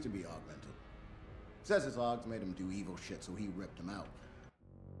used to be augmented. Says his augs made him do evil shit, so he ripped him out.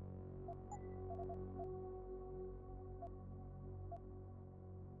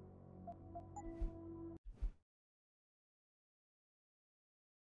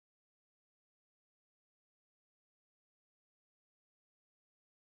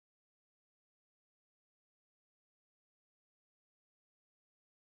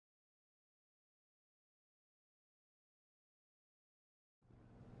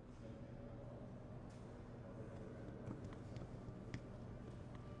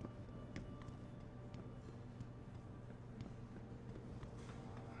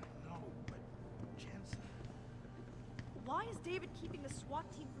 is David keeping the SWAT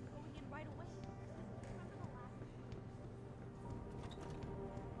team from going in right away?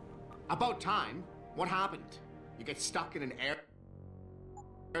 About time. What happened? You get stuck in an air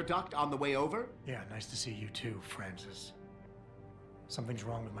duct on the way over? Yeah, nice to see you too, Francis. Something's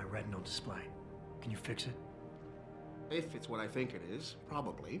wrong with my retinal display. Can you fix it? If it's what I think it is,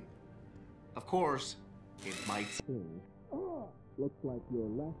 probably. Of course, it might seem. Looks like your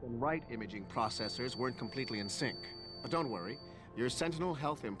left and right imaging processors weren't completely in sync. But don't worry, your Sentinel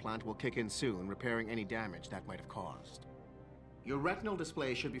health implant will kick in soon, repairing any damage that might have caused. Your retinal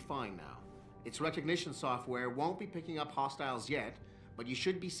display should be fine now. Its recognition software won't be picking up hostiles yet, but you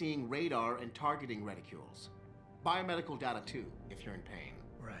should be seeing radar and targeting reticules. Biomedical data too, if you're in pain.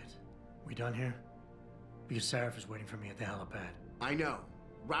 Right. We done here? Because Sarif is waiting for me at the helipad. I know.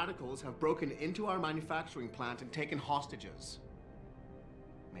 Radicals have broken into our manufacturing plant and taken hostages.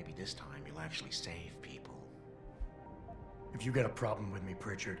 Maybe this time you'll actually save people. If you got a problem with me,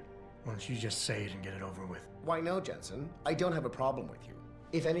 Pritchard, why don't you just say it and get it over with? Why no, Jensen? I don't have a problem with you.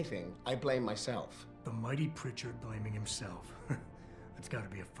 If anything, I blame myself. The mighty Pritchard blaming himself. That's gotta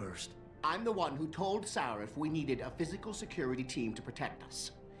be a first. I'm the one who told Sarif we needed a physical security team to protect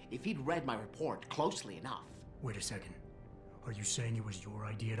us. If he'd read my report closely enough. Wait a second. Are you saying it was your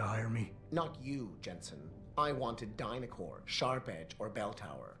idea to hire me? Not you, Jensen. I wanted Dynacore, Sharp Edge, or Bell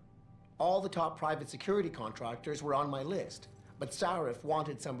Tower. All the top private security contractors were on my list, but Sarif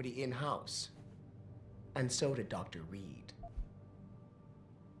wanted somebody in-house. And so did Dr. Reed.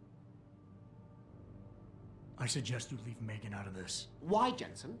 I suggest you leave Megan out of this. Why,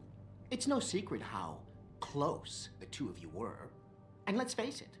 Jensen? It's no secret how close the two of you were. And let's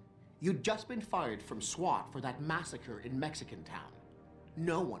face it, you'd just been fired from SWAT for that massacre in Mexican town.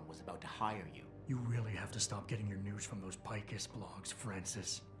 No one was about to hire you. You really have to stop getting your news from those Picus blogs,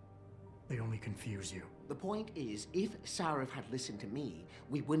 Francis. They only confuse you. The point is, if Sarif had listened to me,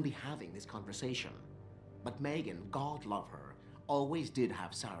 we wouldn't be having this conversation. But Megan, God love her, always did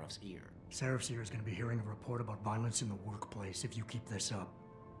have Sarif's ear. Sarif's ear is going to be hearing a report about violence in the workplace if you keep this up.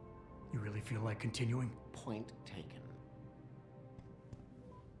 You really feel like continuing? Point taken.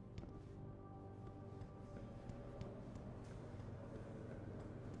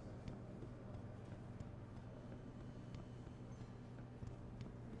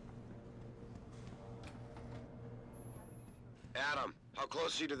 Adam, how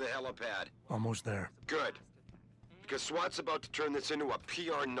close are you to the helipad? Almost there. Good. Because SWAT's about to turn this into a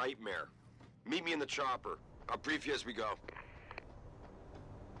PR nightmare. Meet me in the chopper. I'll brief you as we go.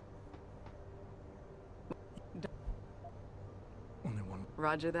 Only one.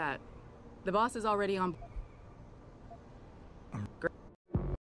 Roger that. The boss is already on.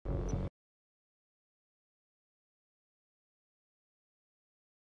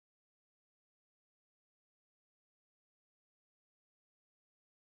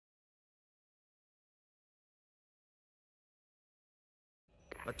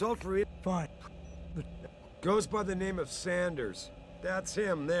 I told Fareed. Fine. Goes by the name of Sanders. That's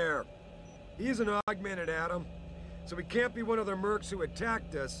him there. He's an augmented Adam, so he can't be one of the mercs who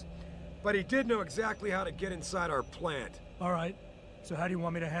attacked us, but he did know exactly how to get inside our plant. All right. So how do you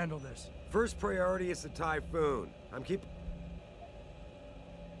want me to handle this? First priority is the Typhoon. I'm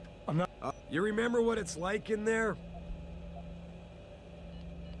not... you remember what it's like in there?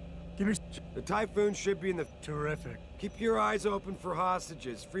 Give me... The Typhoon should be in the... Terrific. Keep your eyes open for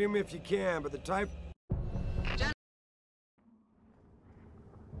hostages. Free them if you can, but the You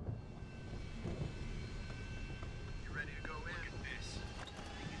ready to go in? Look at this.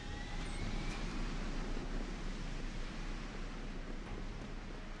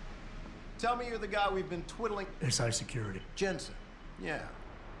 Tell me you're the guy we've been twiddling... SI Security. Jensen. Yeah.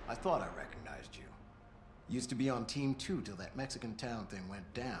 I thought I recognized you. Used to be on Team 2 till that Mexican town thing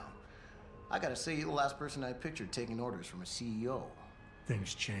went down. I gotta say, you're the last person I pictured taking orders from a CEO.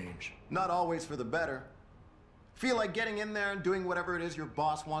 Things change. Not always for the better. Feel like getting in there and doing whatever it is your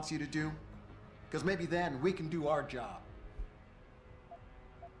boss wants you to do? Because maybe then we can do our job.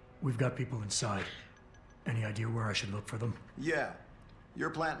 We've got people inside. Any idea where I should look for them? Yeah. Your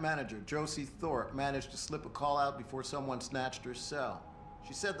plant manager, Josie Thorpe, managed to slip a call out before someone snatched her cell.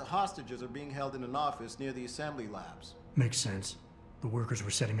 She said the hostages are being held in an office near the assembly labs. Makes sense. The workers were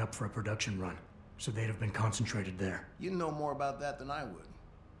setting up for a production run, so they'd have been concentrated there. You know more about that than I would.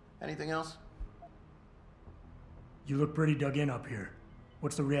 Anything else? You look pretty dug in up here.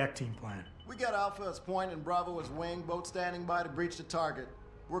 What's the react team plan? We got Alpha as point and Bravo as wing, both standing by to breach the target.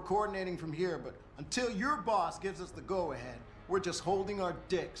 We're coordinating from here, but until your boss gives us the go-ahead, we're just holding our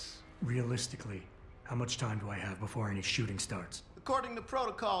dicks. Realistically, how much time do I have before any shooting starts? According to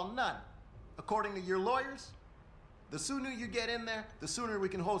protocol, none. According to your lawyers, The sooner you get in there, the sooner we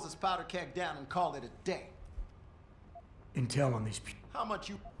can hose this powder keg down and call it a day. Intel on these How much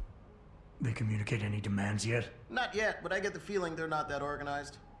you... They communicate any demands yet? Not yet, but I get the feeling they're not that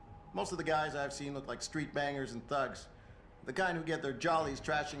organized. Most of the guys I've seen look like street bangers and thugs. The kind who get their jollies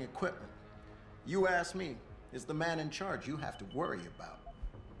trashing equipment. You ask me, it's the man in charge you have to worry about.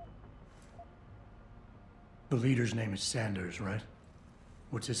 The leader's name is Sanders, right?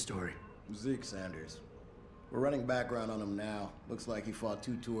 What's his story? Zeke Sanders. We're running background on him now. Looks like he fought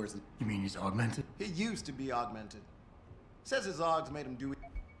 2 tours and... You mean he's augmented? He used to be augmented. Says his augs made him do...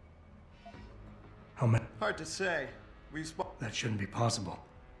 How many? Hard to say. That shouldn't be possible.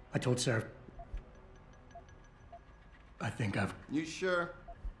 I told Sarah... I think I've... You sure?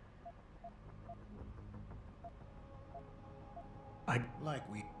 Like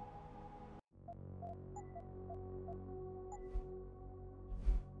we...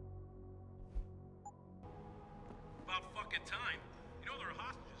 About fucking time. You know there are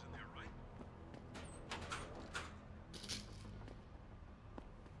hostages in there, right?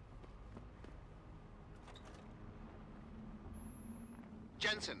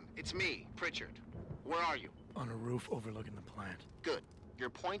 Jensen, it's me, Pritchard. Where are you? On a roof overlooking the plant. Good. Your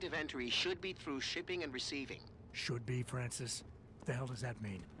point of entry should be through shipping and receiving. Should be, Francis. What the hell does that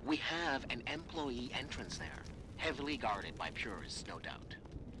mean? We have an employee entrance there, heavily guarded by purists, no doubt.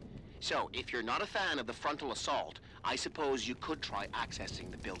 So, if you're not a fan of the frontal assault, I suppose you could try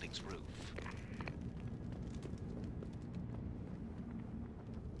accessing the building's roof.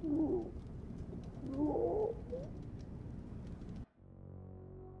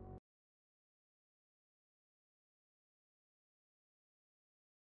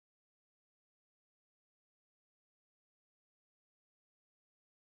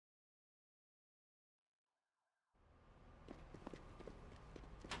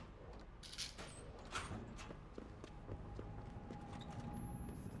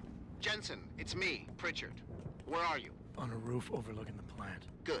 Jensen, it's me, Pritchard. Where are you? On a roof overlooking the plant.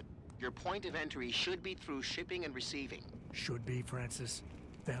 Good. Your point of entry should be through shipping and receiving. Should be, Francis.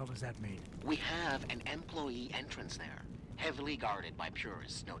 What the hell does that mean? We have an employee entrance there, heavily guarded by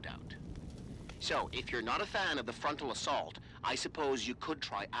purists, no doubt. So, if you're not a fan of the frontal assault, I suppose you could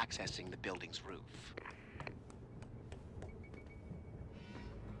try accessing the building's roof.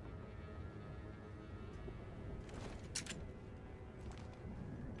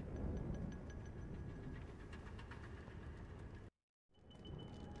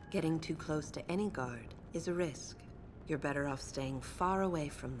 Getting too close to any guard is a risk. You're better off staying far away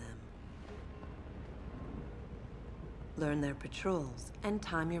from them. Learn their patrols and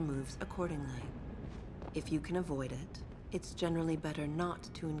time your moves accordingly. If you can avoid it, it's generally better not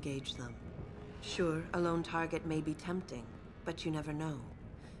to engage them. Sure, a lone target may be tempting, but you never know.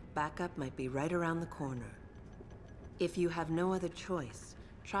 Backup might be right around the corner. If you have no other choice,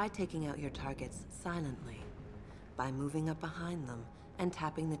 try taking out your targets silently by moving up behind them and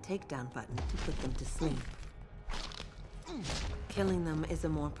tapping the takedown button to put them to sleep. Killing them is a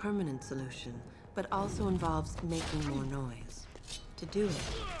more permanent solution, but also involves making more noise. To do it,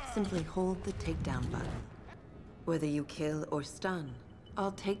 simply hold the takedown button. Whether you kill or stun,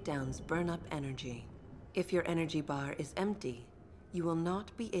 all takedowns burn up energy. If your energy bar is empty, you will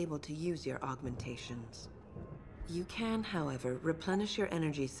not be able to use your augmentations. You can, however, replenish your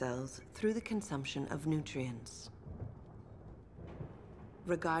energy cells through the consumption of nutrients.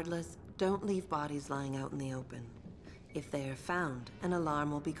 Regardless, don't leave bodies lying out in the open. If they are found, an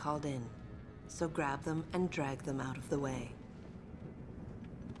alarm will be called in. So grab them and drag them out of the way.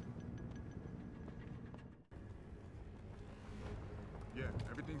 Yeah,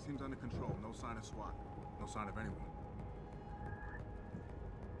 everything seems under control. No sign of SWAT. No sign of anyone.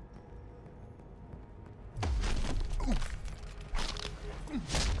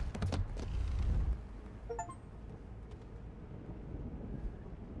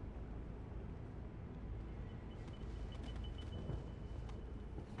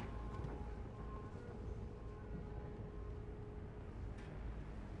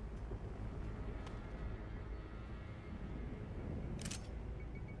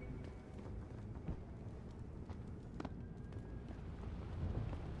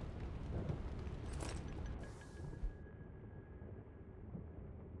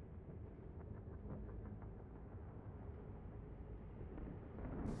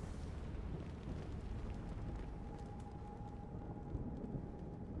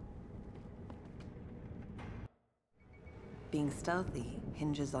 Being stealthy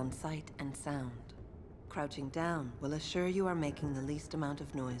hinges on sight and sound. Crouching down will assure you are making the least amount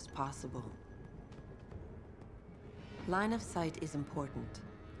of noise possible. Line of sight is important,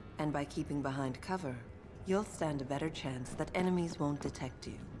 and by keeping behind cover, you'll stand a better chance that enemies won't detect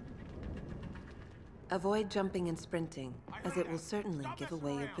you. Avoid jumping and sprinting, as it will certainly give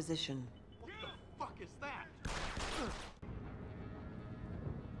away your position. What the fuck is that?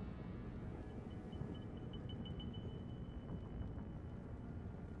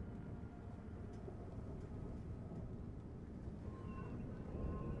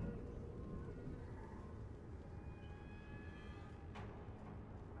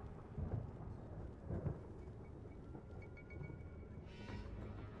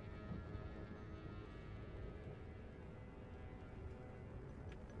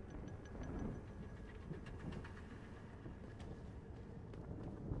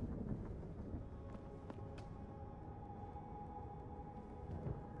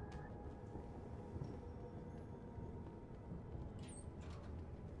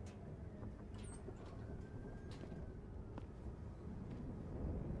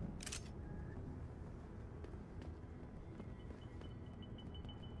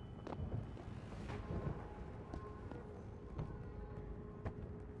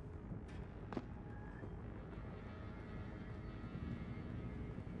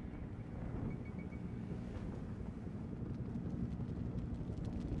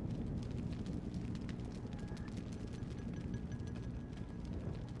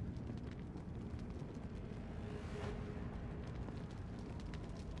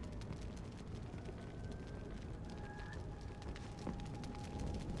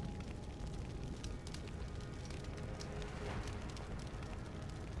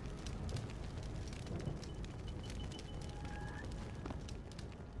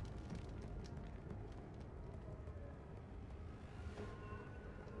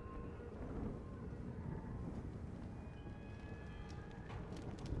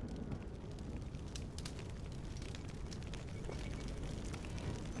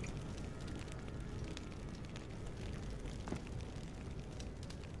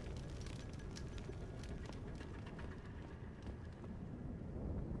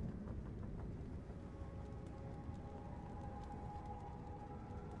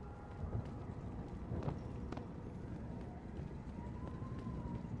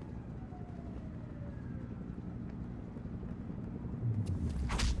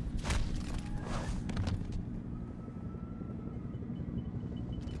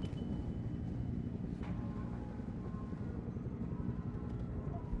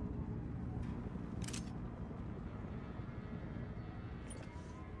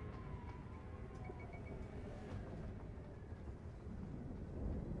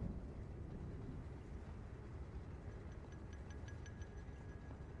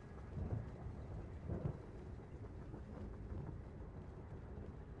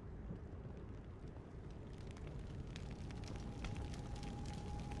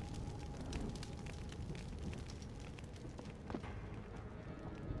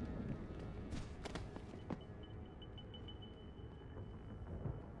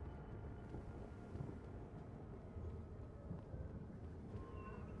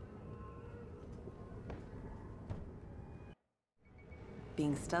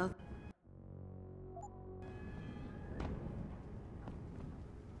 Being stealth.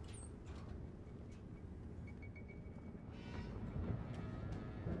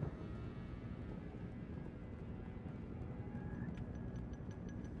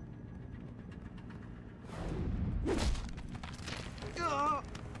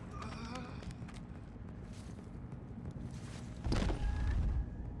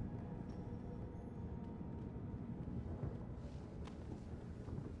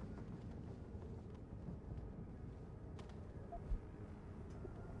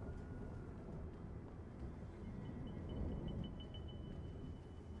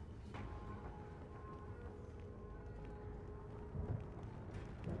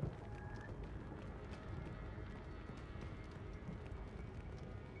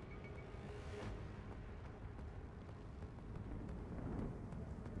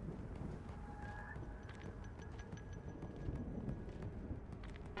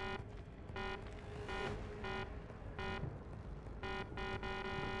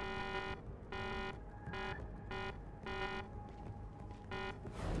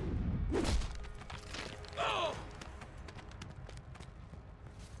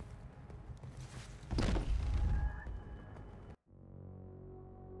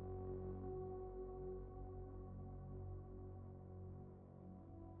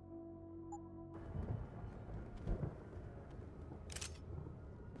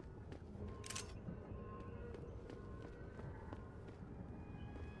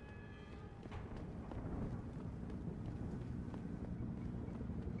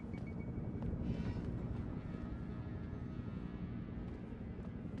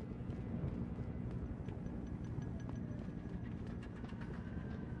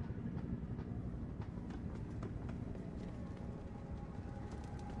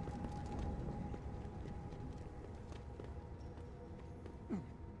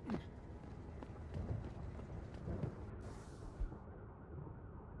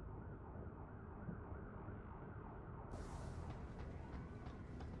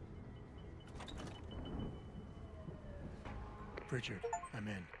 Pritchard, I'm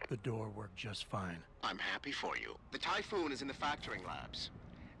in. The door worked just fine. I'm happy for you. The Typhoon is in the factoring labs.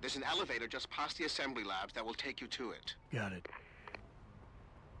 There's an elevator just past the assembly labs that will take you to it. Got it.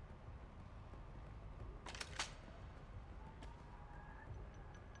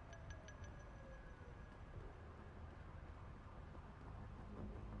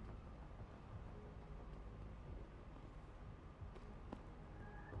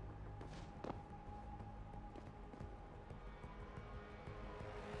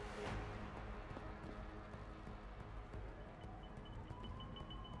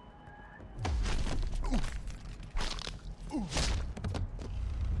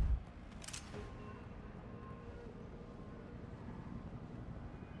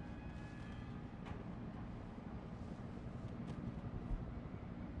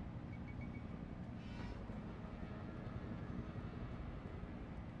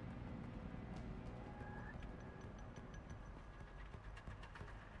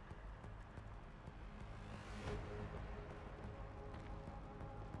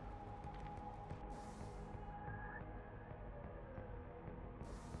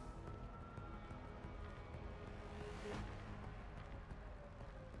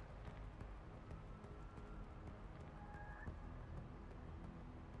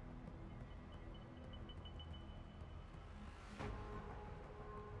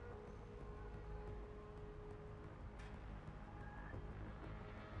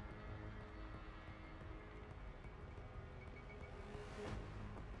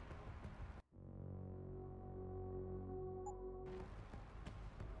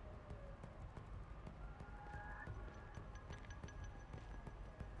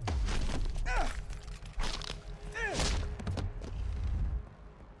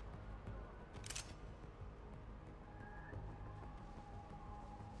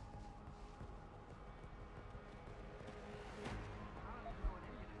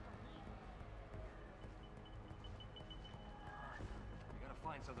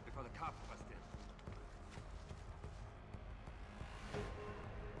 Find something before the cops bust in.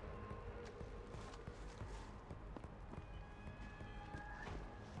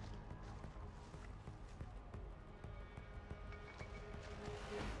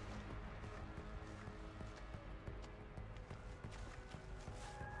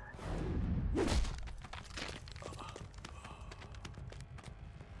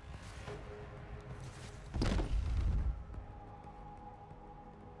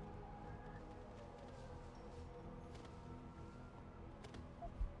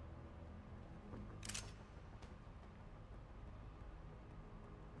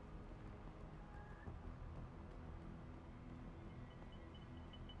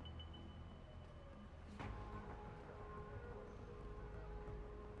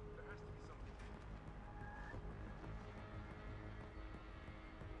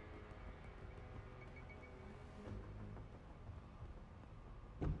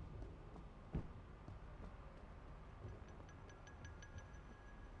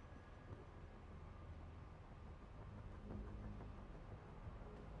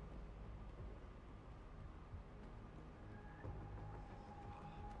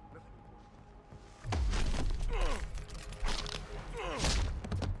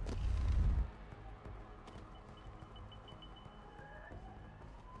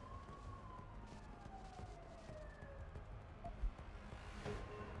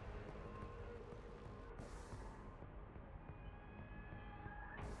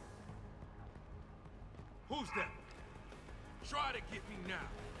 Who's that? Try to get me now.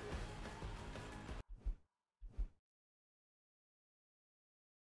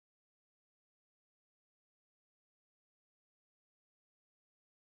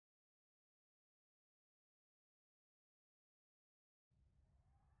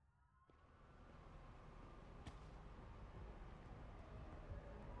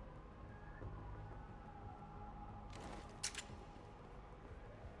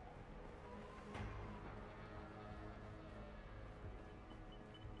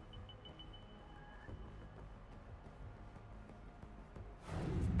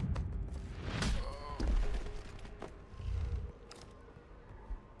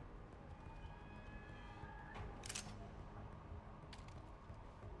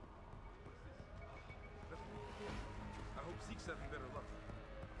 Seek's having better luck.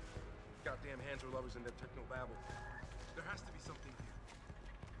 Goddamn hands are lovers in their techno babble. There has to be something here.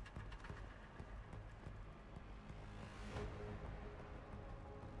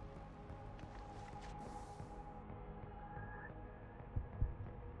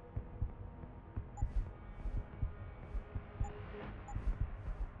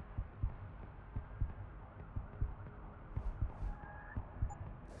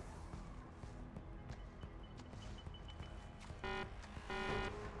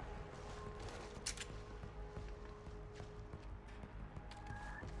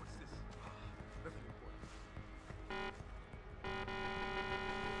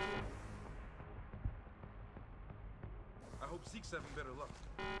 hope Zeke's having better luck.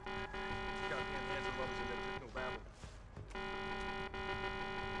 Goddamn hands are lovers in that techno babble.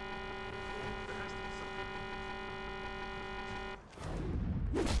 There has to be something.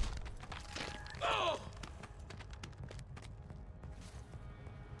 Oh!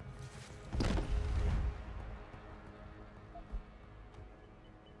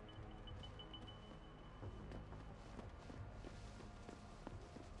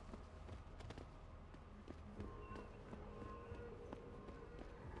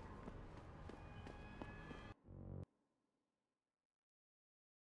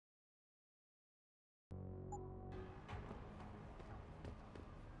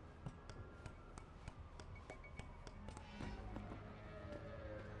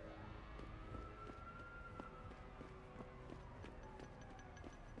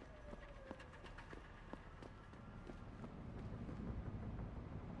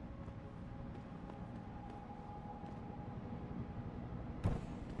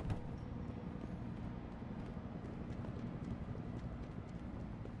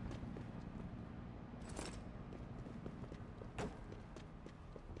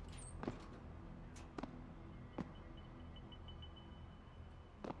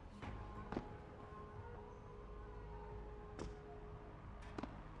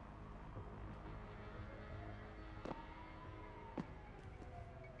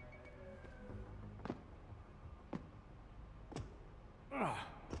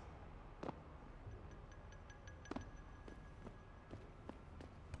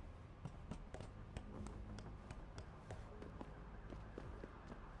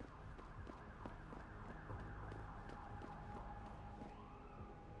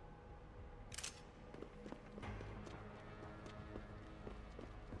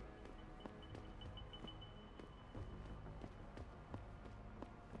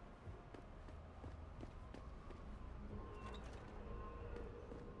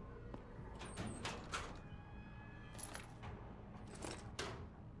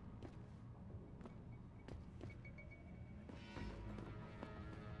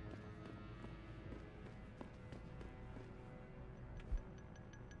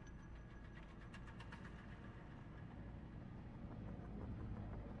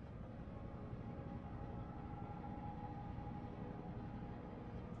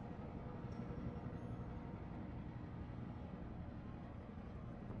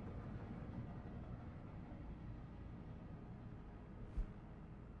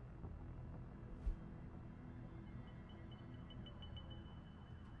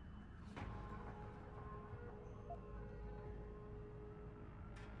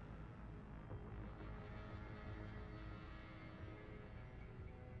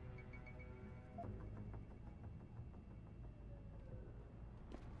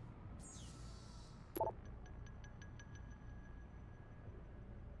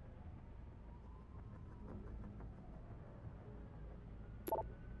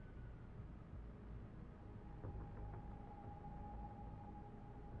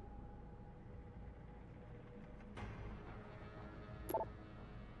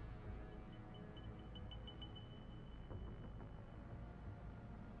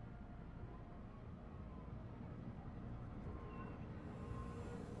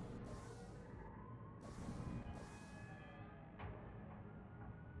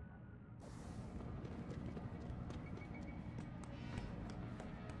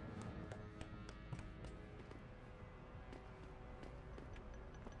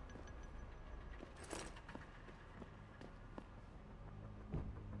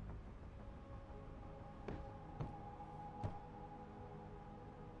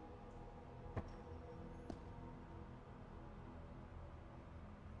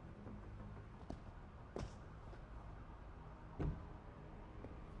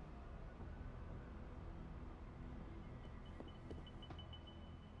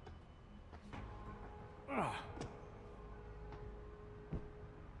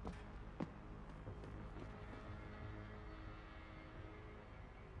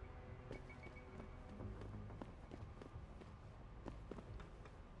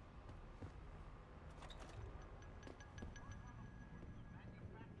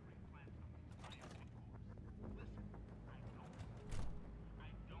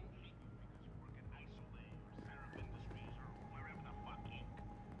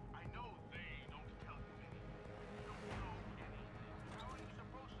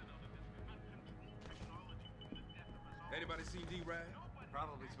 Anybody seen D-Rag?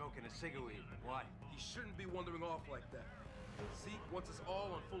 Probably smoking a cigarette. Why? He shouldn't be wandering off like that. Zeke wants us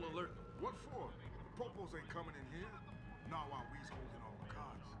all on full alert. What for? The popos ain't coming in here. Not while we's holding all the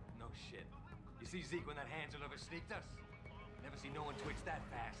cards. No shit. You see Zeke when that hands lover sneaked us? Never seen no one twitch that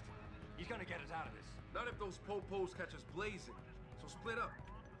fast. He's gonna get us out of this. Not if those po-pos catch us blazing. So split up.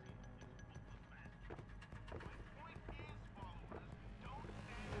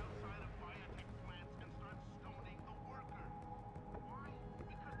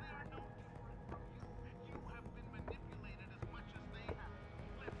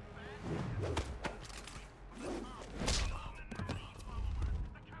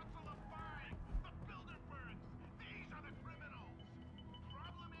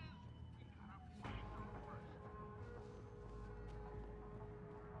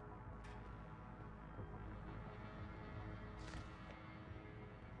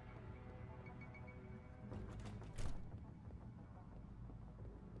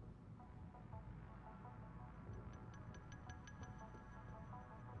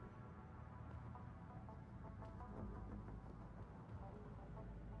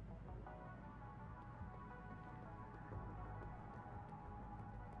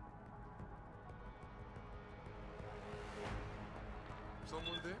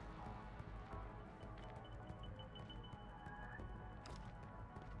 Someone there?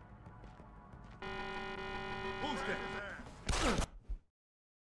 Who's there?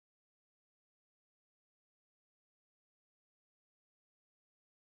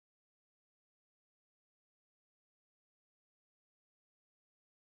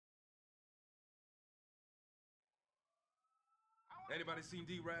 Anybody seen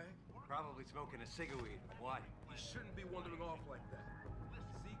D-Rag? Probably smoking a cigarette. Why? He shouldn't be wandering off like that.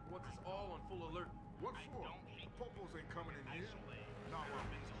 Zeke wants us all on full alert. What for? Popos ain't coming in here. Not while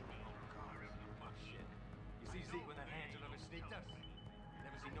these cars. Oh, shit. You see Zeke when that Hansel ever sneaked us?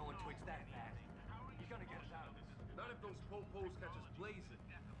 Never seen no one twitch that fast. He's gonna get us out of this. Not if those po-pos catch us blazing.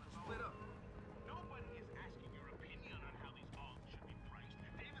 So split up. Nobody is asking your opinion on how these hogs should be priced.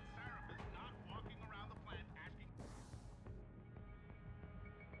 David Saraf is not walking around the plant asking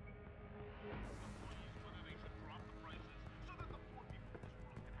employees whether they should drop the prices so that the poor people in this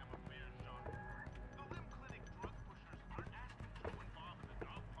world can have a fair shot. The limb clinic drug pushers aren't asking you to involve in the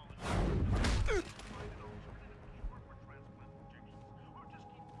dog policy. Find an alternative cure for transplant injections, or just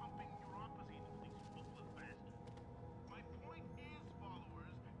keep pumping neuropozyne into these hopeless bastards. My point is,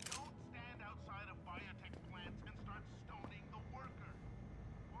 followers, don't stand outside of biotech plants and start stoning the worker.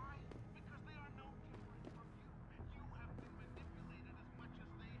 Why? Because they are no different from you. You have been manipulated as much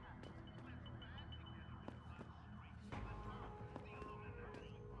as they have. Let's band together and run straight to the top. The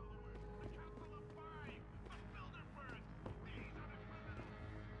Illuminati followers, the Council of Five, the Bilderbergs. These are the criminals.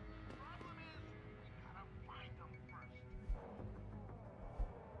 Problem is, we gotta find them first.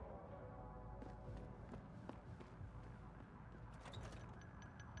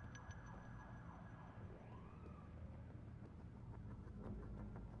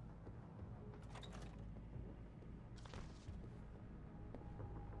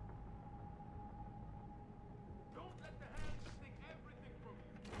 Don't let the hands take everything from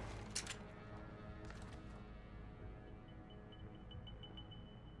you.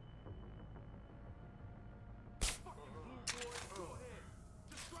 Fucking blue boy, go ahead.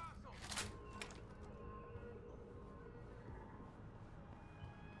 Just try something.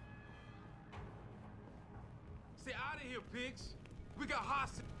 Stay out of here, pigs. We got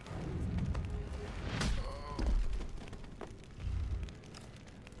hostage.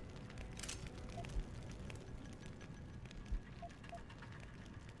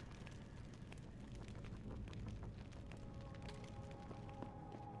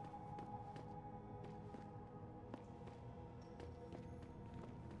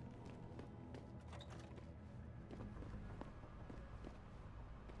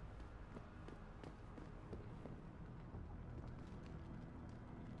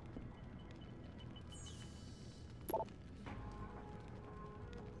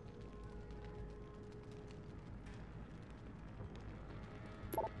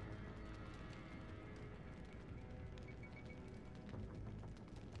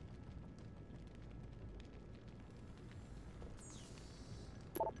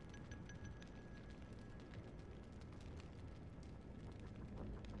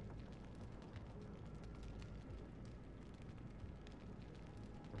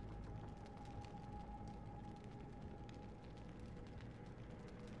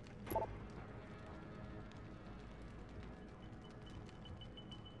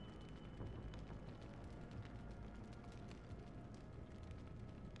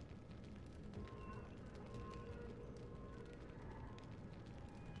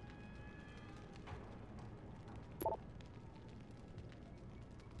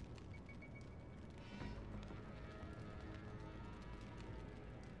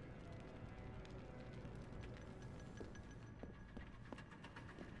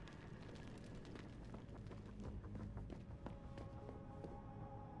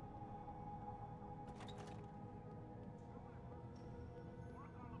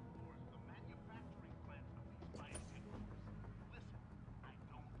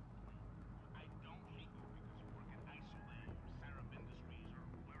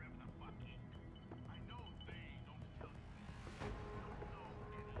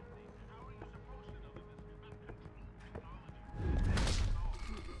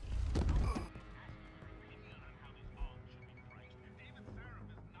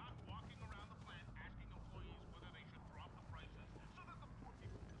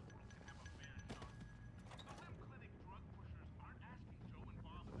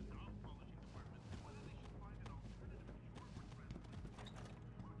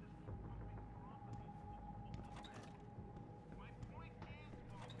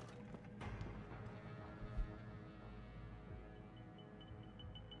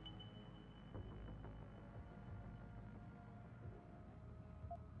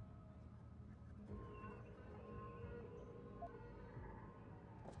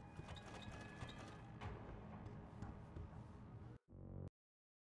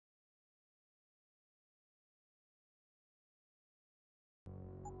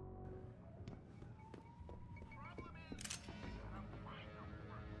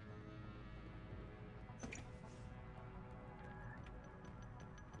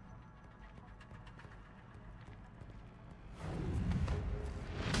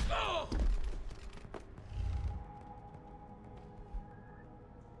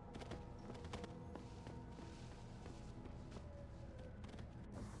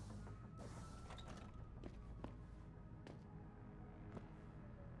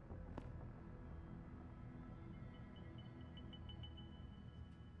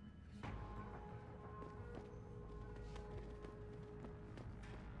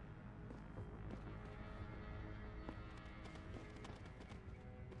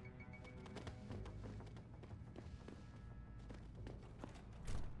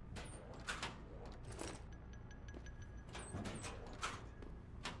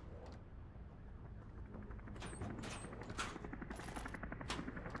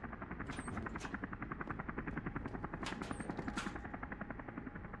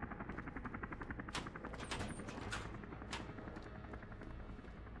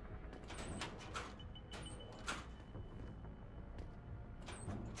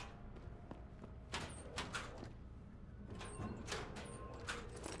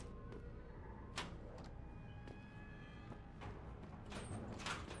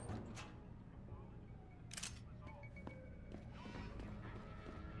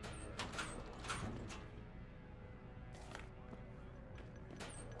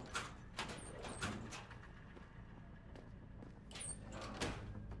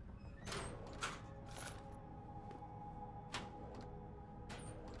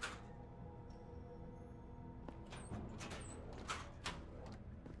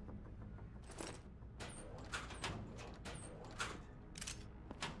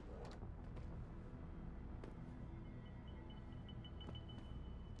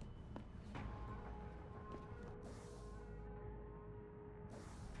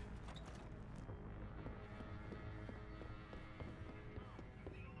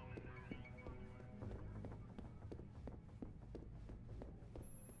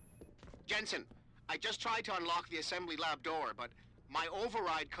 Jensen, I just tried to unlock the assembly lab door, but my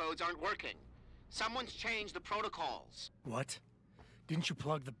override codes aren't working. Someone's changed the protocols. What? Didn't you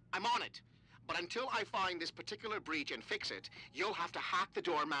plug the... I'm on it. But until I find this particular breach and fix it, you'll have to hack the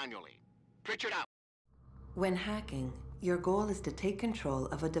door manually. Pritchard out. When hacking, your goal is to take control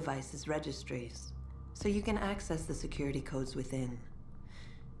of a device's registries, so you can access the security codes within.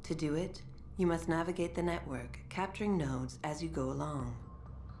 To do it, you must navigate the network, capturing nodes as you go along.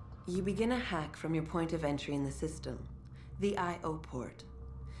 You begin a hack from your point of entry in the system, the I/O port.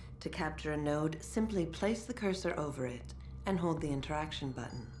 To capture a node, simply place the cursor over it and hold the interaction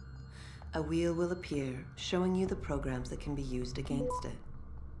button. A wheel will appear, showing you the programs that can be used against it.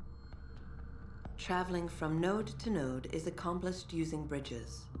 Traveling from node to node is accomplished using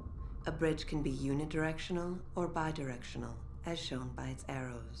bridges. A bridge can be unidirectional or bidirectional, as shown by its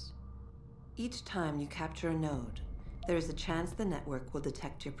arrows. Each time you capture a node, there is a chance the network will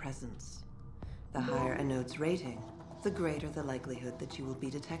detect your presence. The higher a node's rating, the greater the likelihood that you will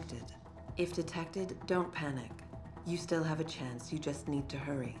be detected. If detected, don't panic. You still have a chance, you just need to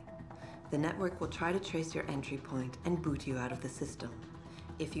hurry. The network will try to trace your entry point and boot you out of the system.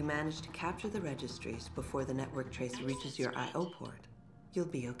 If you manage to capture the registries before the network trace reaches your I/O port, you'll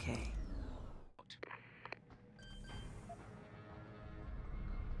be okay.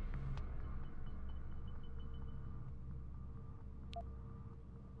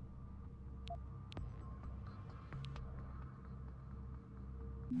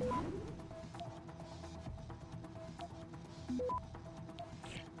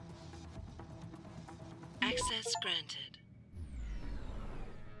 Access granted.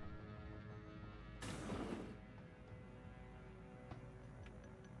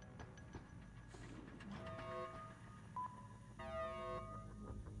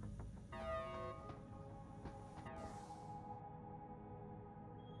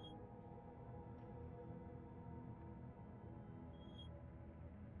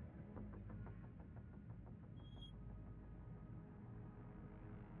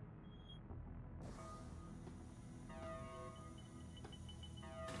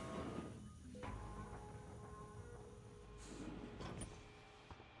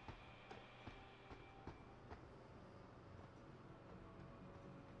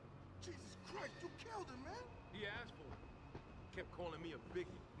 Jesus Christ, you killed him, man! He asked for it. Kept calling me a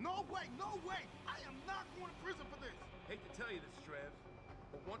biggie. No way, no way! I am not going to prison for this! Hate to tell you this, Trev,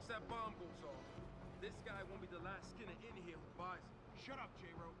 but once that bomb goes off, this guy won't be the last skinner in here who buys it. Shut up,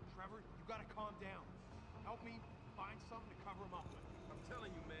 J-Ro. Trevor, you gotta calm down. Help me find something to cover him up with. I'm telling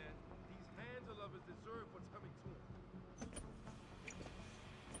you, man, these hands of lovers deserve what's coming to them.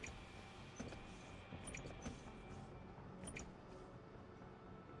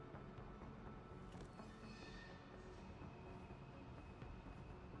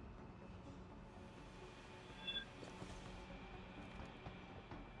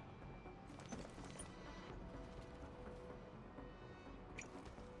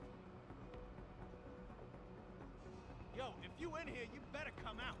 Yo, if you in here, you better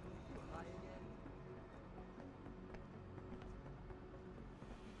come out.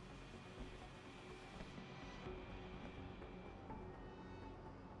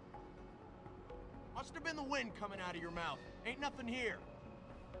 Must have been the wind coming out of your mouth. Ain't nothing here.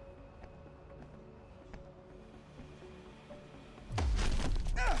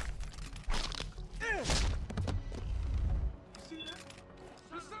 See that?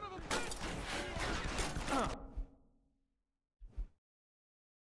 You son of a bitch!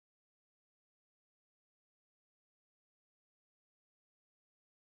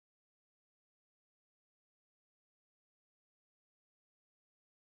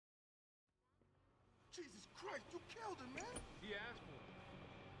 Jesus Christ, you killed him, man! He asked for it.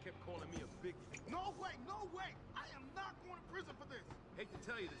 Kept calling me a biggie. No way, no way! I am not going to prison for this! Hate to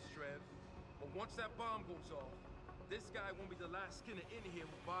tell you this, Trev, but once that bomb goes off, this guy won't be the last skinner in here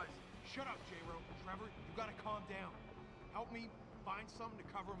who buys it. Shut up, J-Ro. Trevor, you gotta calm down. Help me find something to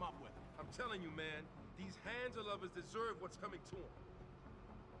cover him up with. I'm telling you, man, these hands of lovers deserve what's coming to them.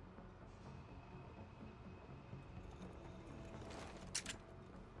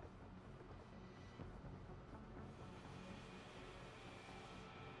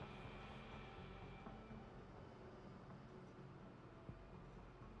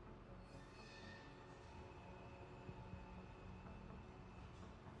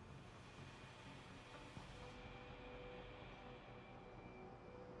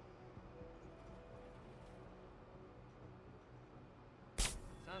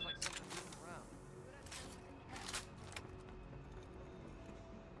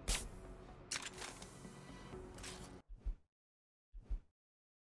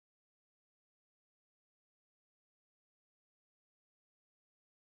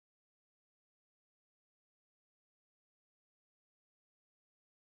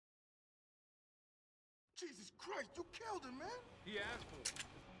 Christ, you killed him, man. He asked for it.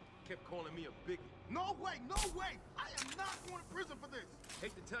 Kept calling me a bigot. No way, no way. I am not going to prison for this.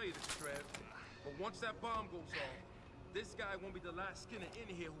 Hate to tell you this, Trev, but once that bomb goes off, this guy won't be the last Skinner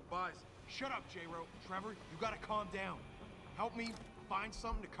in here who buys it. Shut up, J-Ro. Trevor, you gotta calm down. Help me find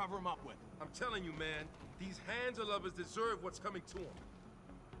something to cover him up with. I'm telling you, man, these Hansa lovers deserve what's coming to them.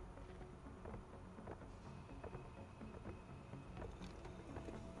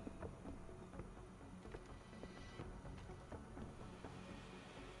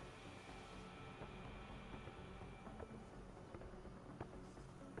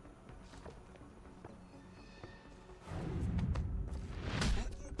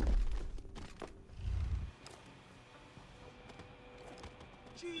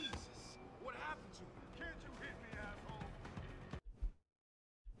 Jesus! What happened to you? Can't you hit me, asshole?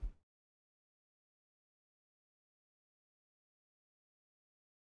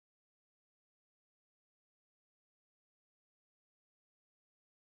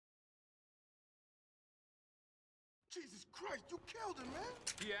 Jesus Christ, you killed him, man.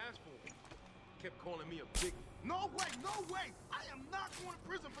 He asked for it. Kept calling me a bigot. No way, no way. I am not going to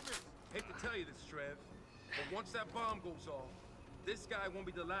prison for this. Hate to tell you this, Trev, but once that bomb goes off, this guy won't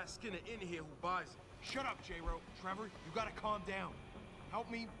be the last Skinner in here who buys it. Shut up, J-Ro. Trevor, you gotta calm down. Help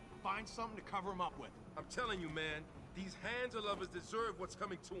me find something to cover him up with. I'm telling you, man, these Hansa lovers deserve what's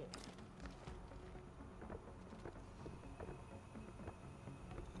coming to them.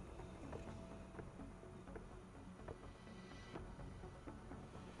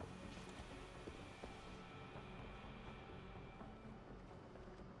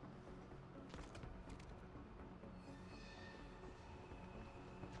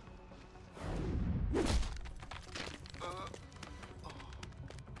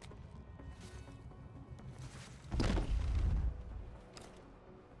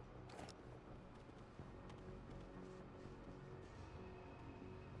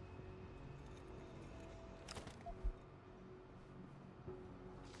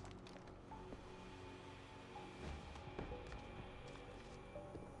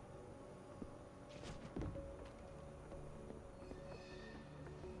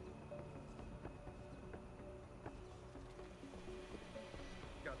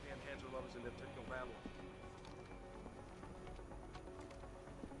 Goddamn Hansa lovers in their techno battle.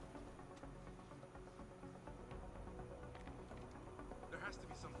 There has to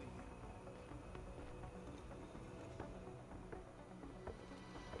be something here.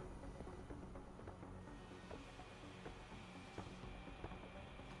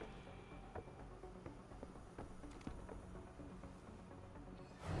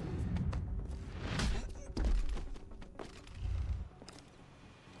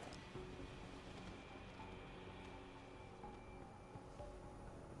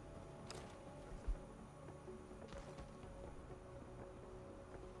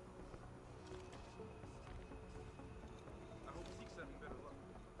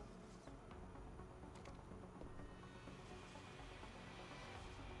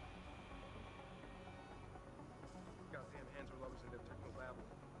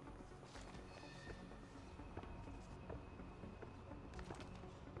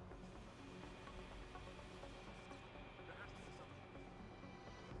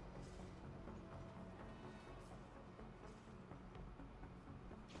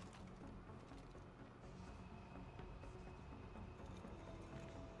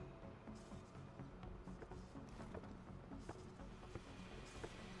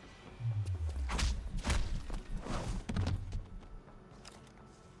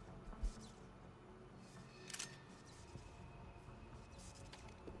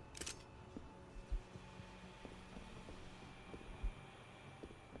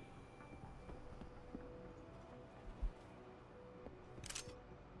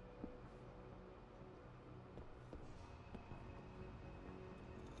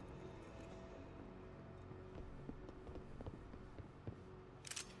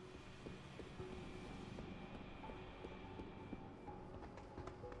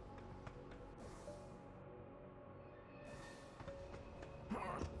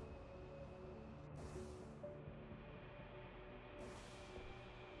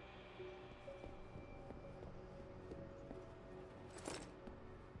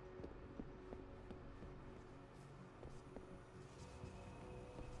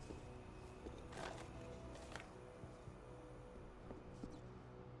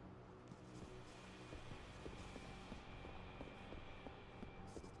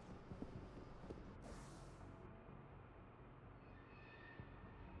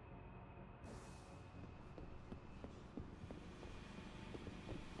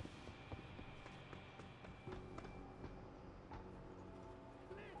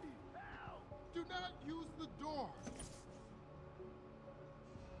 use the door.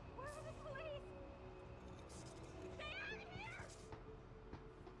 Where are the police? Stay out of here!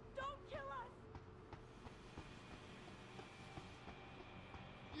 Don't kill us!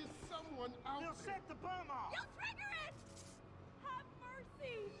 Is someone out They'll there? set the bomb off! You'll trigger it! Have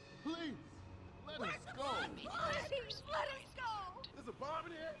mercy! Please, let Where's us the go. bomb? Please, let us go! There's a bomb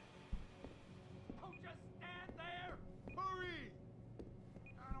in here? Don't just stand there! Hurry!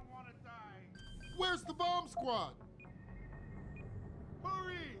 I don't want to die. Where's the bomb squad?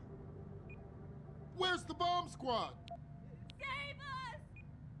 Hurry! Where's the bomb squad? Save us!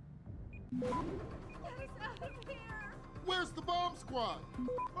 Get us out of here! Where's the bomb squad?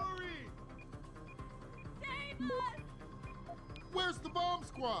 Hurry! Save us! Where's the bomb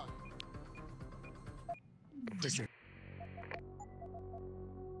squad? Richard.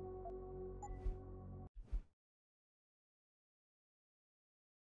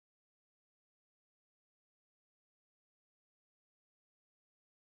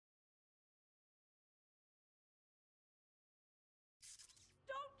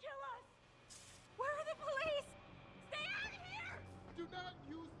 Don't kill us! Where are the police? Stay out of here! Do not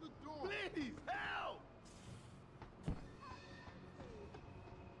use the door. Please, help!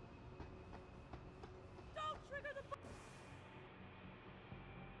 Don't trigger the bomb!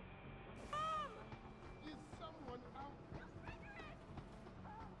 Is someone out there?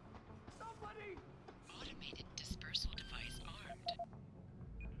 Somebody! Automated dispersal device armed.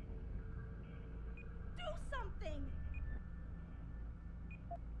 Do something!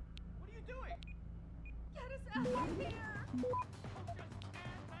 What are you doing? Get us out of here! Don't just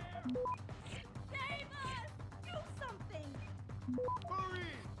stand there! Save us! Do something!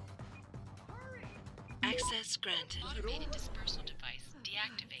 Hurry! Hurry! Access granted. Automated dispersal device It's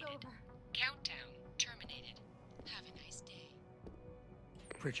deactivated. over. Countdown terminated. Have a nice day.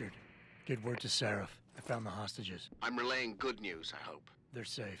 Pritchard, get word to Seraph. I found the hostages. I'm relaying good news, I hope. They're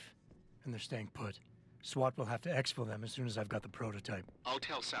safe, and they're staying put. SWAT will have to exfil them as soon as I've got the prototype. I'll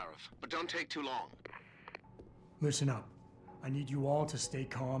tell Sarif, but don't take too long. Listen up. I need you all to stay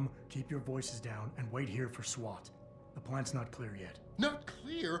calm, keep your voices down, and wait here for SWAT. The plant's not clear yet. Not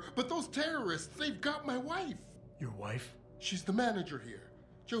clear, but those terrorists, they've got my wife. Your wife? She's the manager here.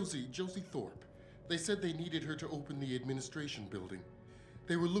 Josie Thorpe. They said they needed her to open the administration building.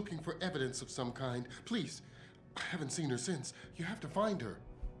 They were looking for evidence of some kind. Please, I haven't seen her since. You have to find her.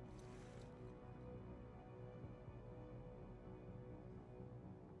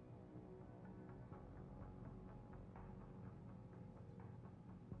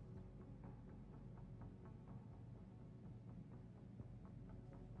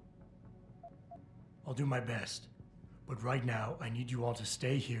 I'll do my best. But right now, I need you all to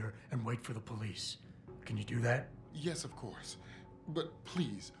stay here and wait for the police. Can you do that? Yes, of course. But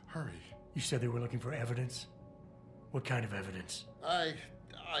please, hurry. You said they were looking for evidence? What kind of evidence? I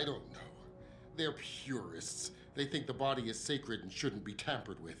don't know. They're purists. They think the body is sacred and shouldn't be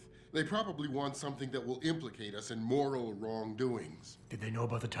tampered with. They probably want something that will implicate us in moral wrongdoings. Did they know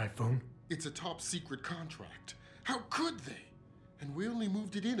about the typhoon? It's a top secret contract. How could they? And we only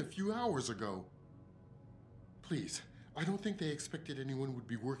moved it in a few hours ago. Please, I don't think they expected anyone would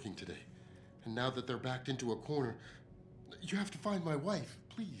be working today. And now that they're backed into a corner, you have to find my wife,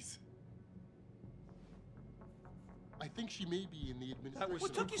 please. I think she may be in the administration.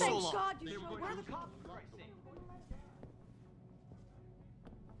 What took you so long? God, you showed Where are up. the cops, for Christ's sake?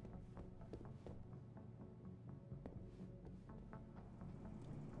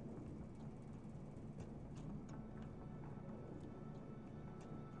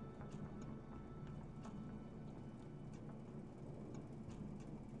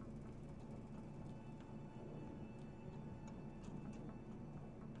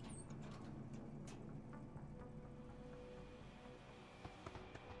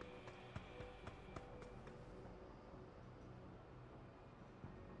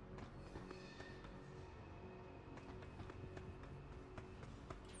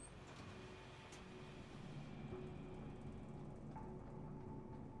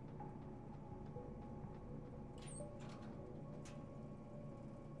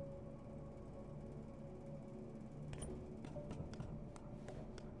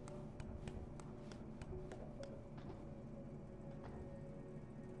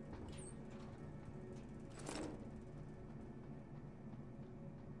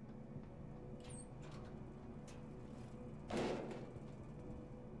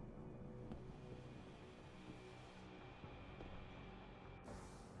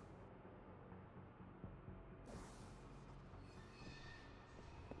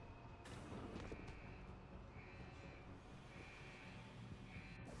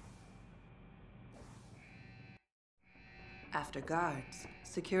 After guards,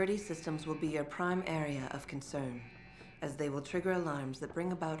 security systems will be your prime area of concern, as they will trigger alarms that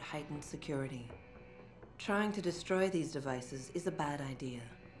bring about heightened security. Trying to destroy these devices is a bad idea.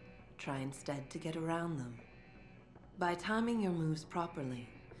 Try instead to get around them. By timing your moves properly,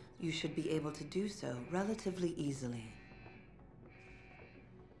 you should be able to do so relatively easily.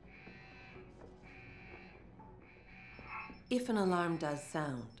 If an alarm does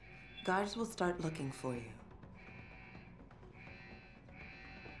sound, guards will start looking for you.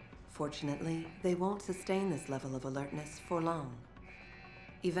 Fortunately, they won't sustain this level of alertness for long.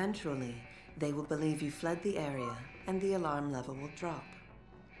 Eventually, they will believe you fled the area, and the alarm level will drop.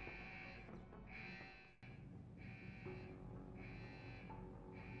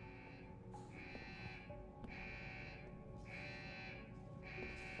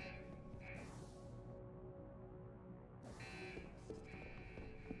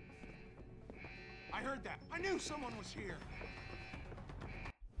 I heard that. I knew someone was here.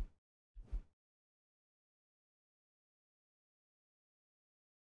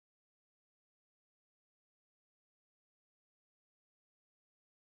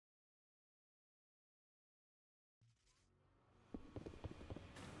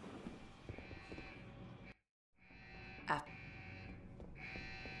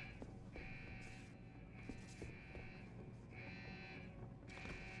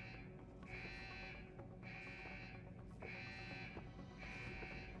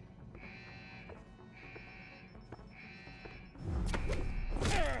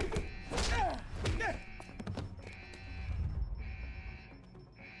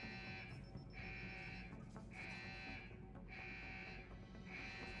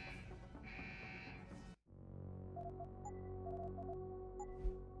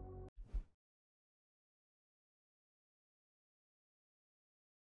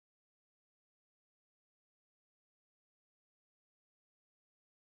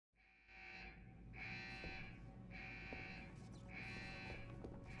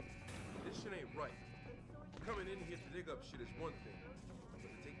 This shit ain't right. Coming in here to dig up shit is one thing,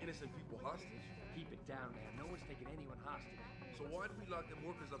 but to take innocent people hostage? Keep it down, man. No one's taking anyone hostage. So why do we lock them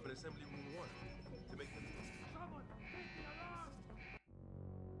workers up in Assembly Room 1? To make them... Someone, take the alarm!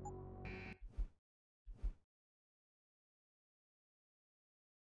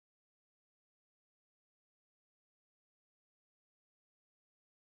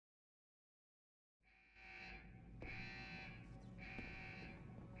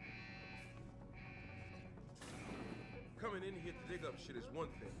 Coming in here to dig up shit is one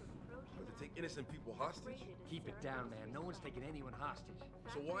thing, but to take innocent people hostage? Keep it down, man. No one's taking anyone hostage.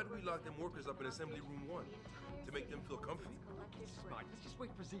 So why do we lock them workers up in Assembly Room 1? To make them feel comfy? Smart. Let's just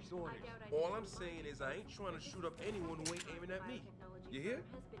wait for Zeke's orders. All I'm saying is I ain't trying to shoot up anyone who ain't aiming at me. You hear?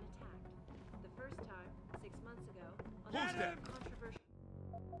 Has been attacked. The first time, 6 months ago, on Who's that? controversial.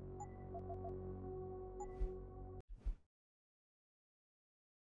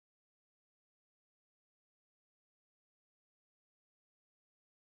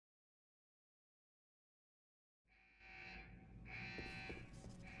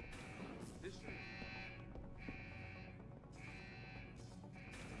 This shit.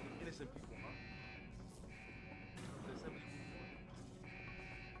 Innocent people, huh? The Assembly Room 1.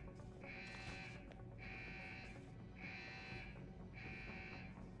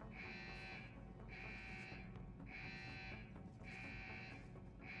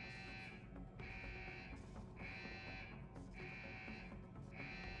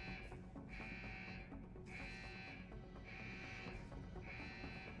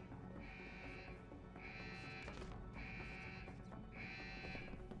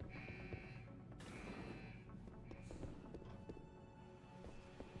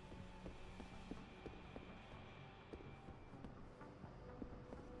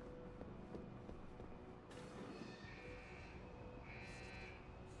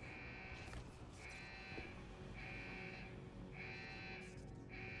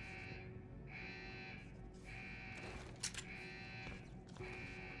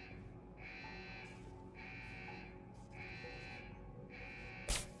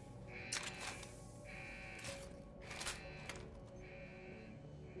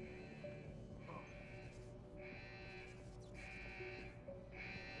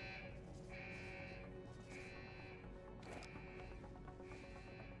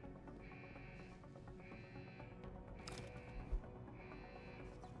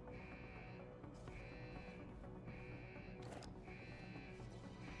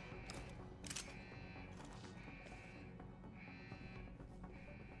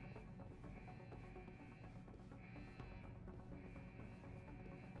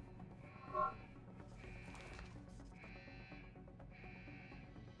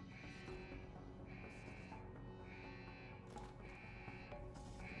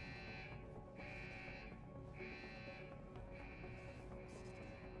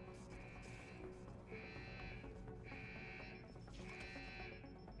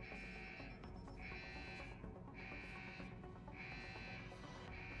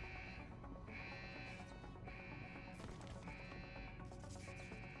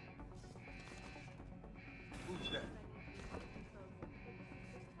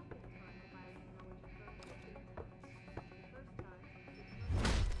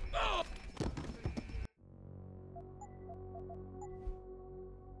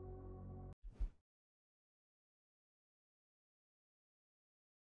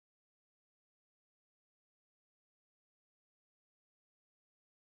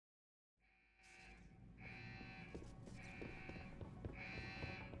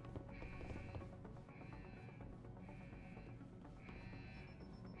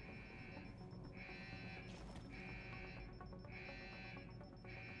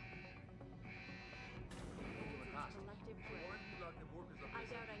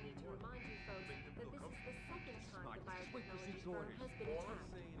 Industries firm orders. has been All I'm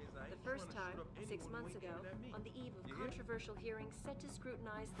attacked. saying is I The ain't first trying to time, shoot up 6 anyone who months ain't ago, aiming at me. on the eve of You hear? controversial hearings set to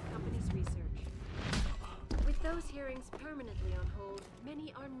scrutinize the company's research. With those hearings permanently on hold,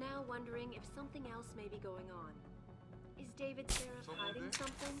 many are now wondering if something else may be going on. Is David Seraph hiding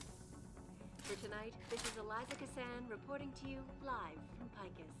something? For tonight, this is Eliza Kassan reporting to you live from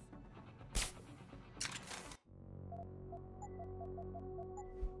Picus.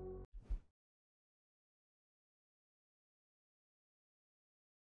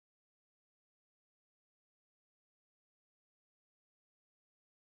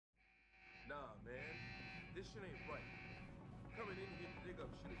 Nah, man. This shit ain't right. Coming in here to dig up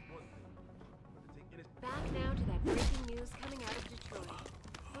shit is one thing. But to take innocent... Back now to that breaking news coming out of Detroit.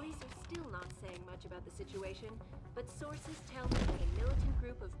 Police are still not saying much about the situation, but sources tell me that a militant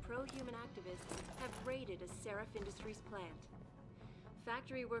group of pro-human activists have raided a Seraph Industries plant.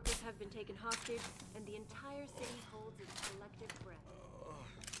 Factory workers have been taken hostage, and the entire city holds its collective breath.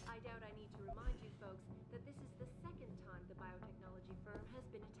 I doubt I need to remind you folks that this is the second time the biotechnology firm has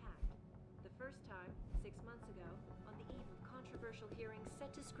been attacked. The first time, 6 months ago, on the eve of controversial hearings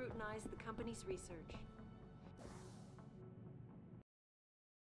set to scrutinize the company's research.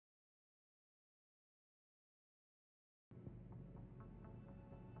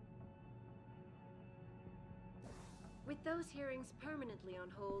 With those hearings permanently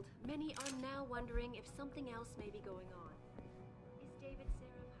on hold, many are now wondering if something else may be going on. Is David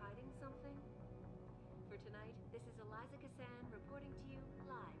Seraph hiding something? For tonight, this is Eliza Kassan reporting to you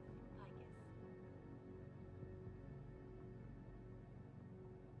live from Picus.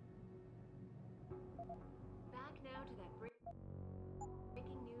 Back now to that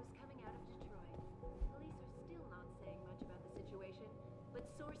breaking news coming out of Detroit. Police are still not saying much about the situation, but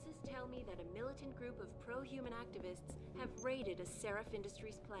sources tell me that a militant group of pro-human activists have raided a Seraph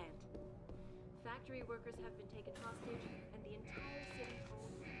Industries plant. Factory workers have been taken hostage, and the entire city holds...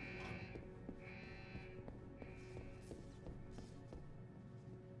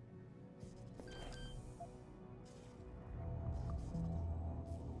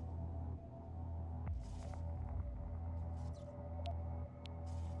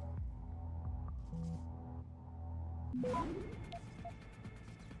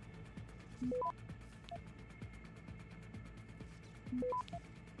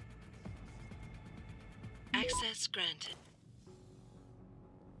 Access granted.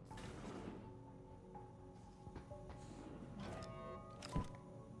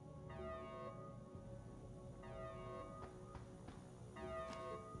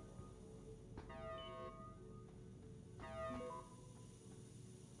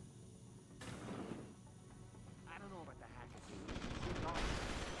 I don't know about the hacker dude. Seems off.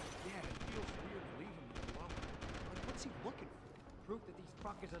 Yeah, it feels weird leaving him alone. Like, what's he looking for? Proof that these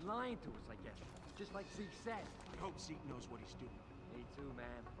fuckers are lying to us, I guess. Just like Zeke said. I hope Zeke knows what he's doing. Me too,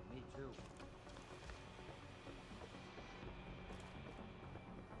 man. Me too.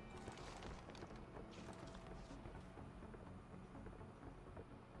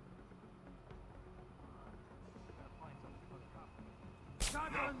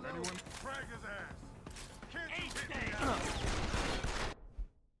 Anyone frag his ass! Can't you hit me days. out?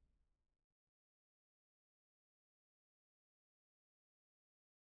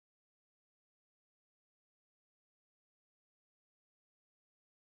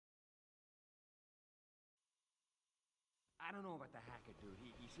 I don't know about the hacker dude.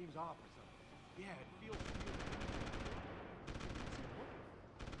 He seems off or something. Yeah, it feels weird. What's he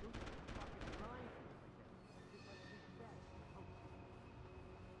looking for? Proof that these fuckers are lying to us, I guess. Just like Zeke said. Oh.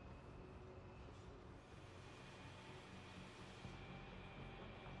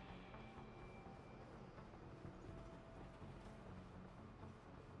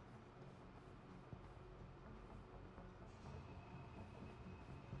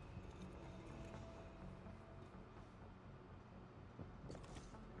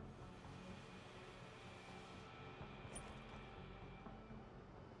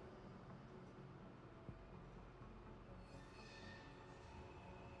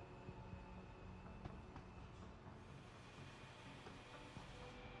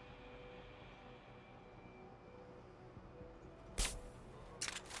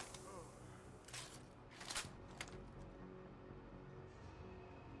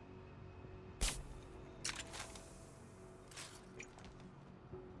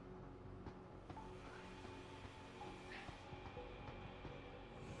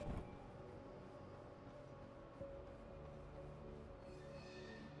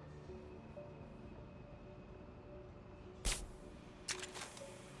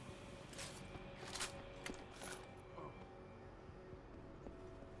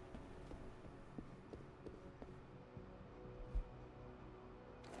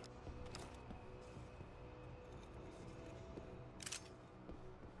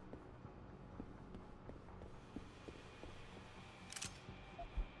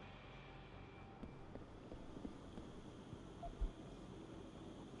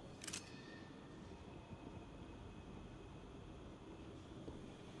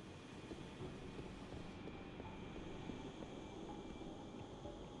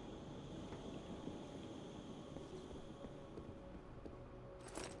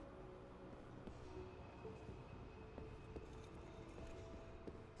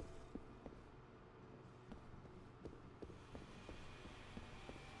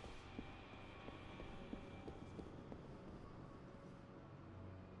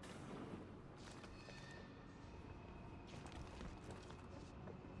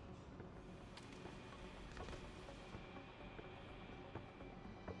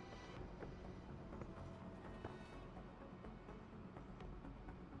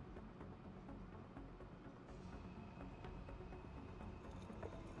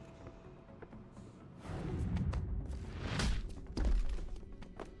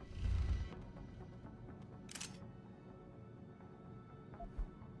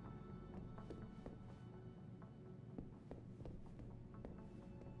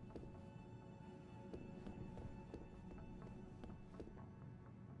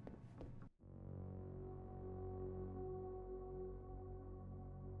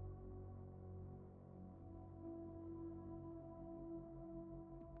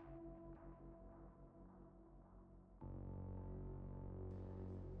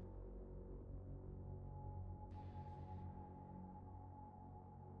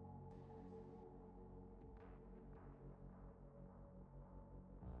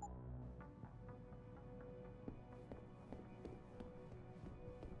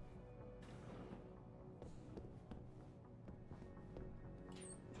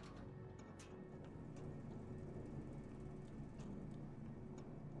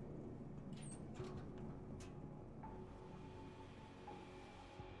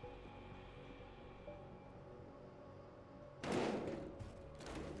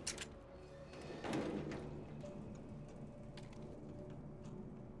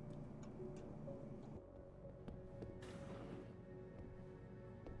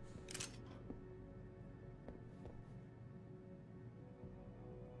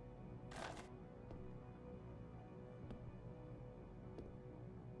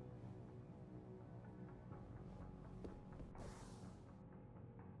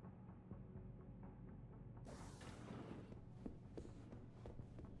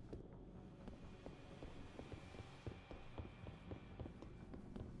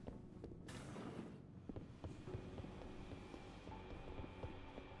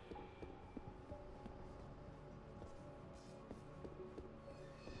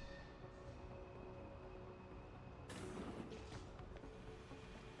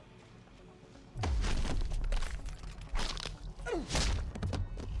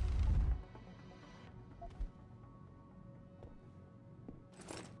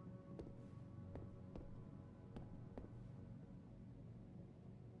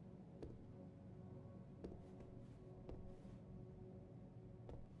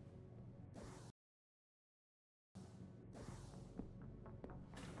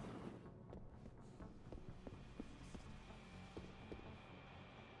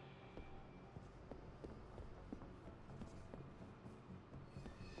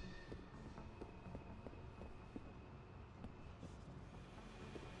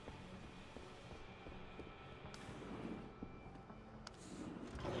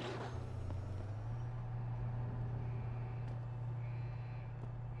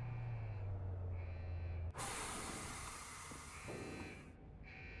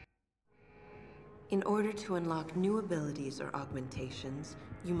 In order to unlock new abilities or augmentations,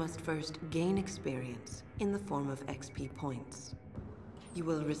 you must first gain experience in the form of XP points. You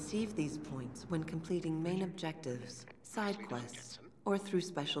will receive these points when completing main objectives, side quests, or through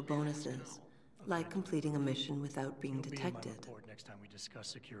special bonuses, like completing a mission without being detected. Next time we discuss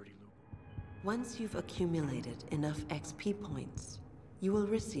security loop. Once you've accumulated enough XP points, you will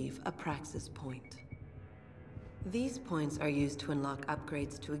receive a Praxis point. These points are used to unlock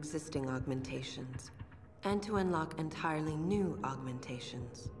upgrades to existing augmentations, and to unlock entirely new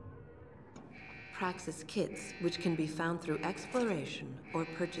augmentations. Praxis kits, which can be found through exploration or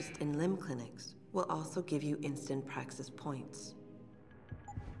purchased in limb clinics, will also give you instant Praxis points.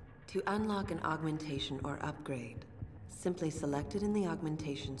 To unlock an augmentation or upgrade, simply select it in the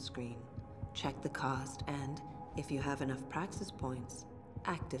augmentation screen, check the cost, and, if you have enough Praxis points,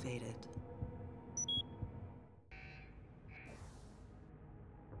 activate it.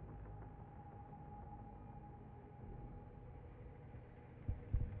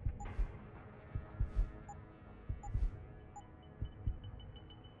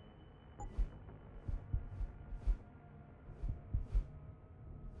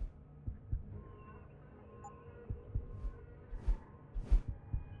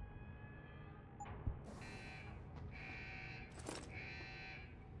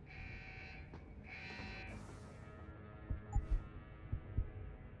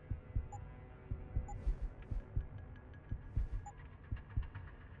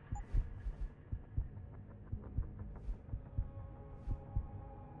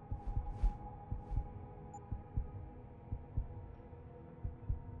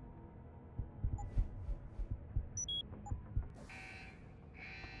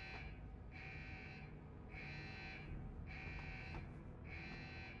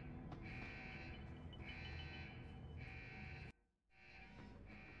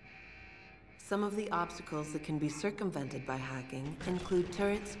 Some of the obstacles that can be circumvented by hacking include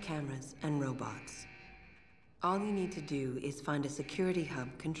turrets, cameras, and robots. All you need to do is find a security hub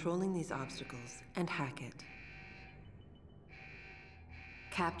controlling these obstacles and hack it.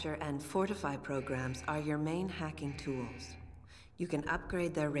 Capture and fortify programs are your main hacking tools. You can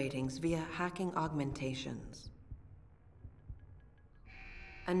upgrade their ratings via hacking augmentations.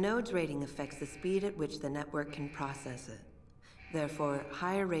 A node's rating affects the speed at which the network can process it. Therefore,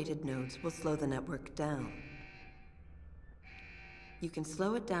 higher-rated nodes will slow the network down. You can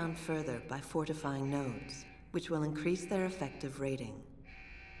slow it down further by fortifying nodes, which will increase their effective rating.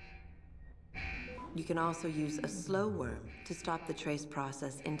 You can also use a slow worm to stop the trace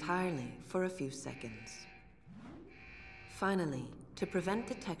process entirely for a few seconds. Finally, to prevent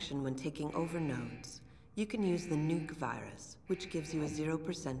detection when taking over nodes, you can use the nuke virus, which gives you a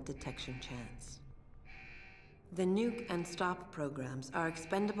 0% detection chance. The nuke and stop programs are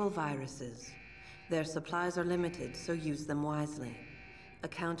expendable viruses. Their supplies are limited, so use them wisely. A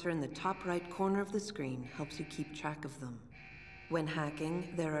counter in the top right corner of the screen helps you keep track of them. When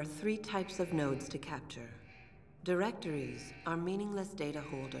hacking, there are 3 types of nodes to capture. Directories are meaningless data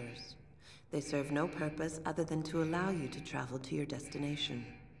holders. They serve no purpose other than to allow you to travel to your destination.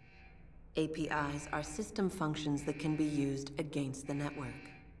 APIs are system functions that can be used against the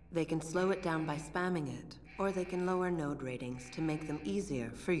network. They can slow it down by spamming it, or they can lower node ratings to make them easier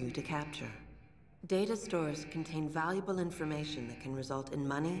for you to capture. Data stores contain valuable information that can result in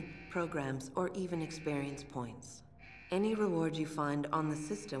money, programs, or even experience points. Any reward you find on the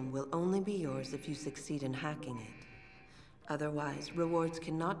system will only be yours if you succeed in hacking it. Otherwise, rewards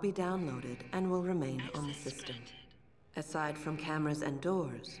cannot be downloaded and will remain on the system. Aside from cameras and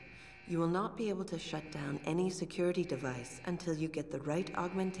doors, you will not be able to shut down any security device until you get the right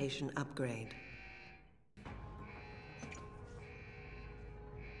augmentation upgrade.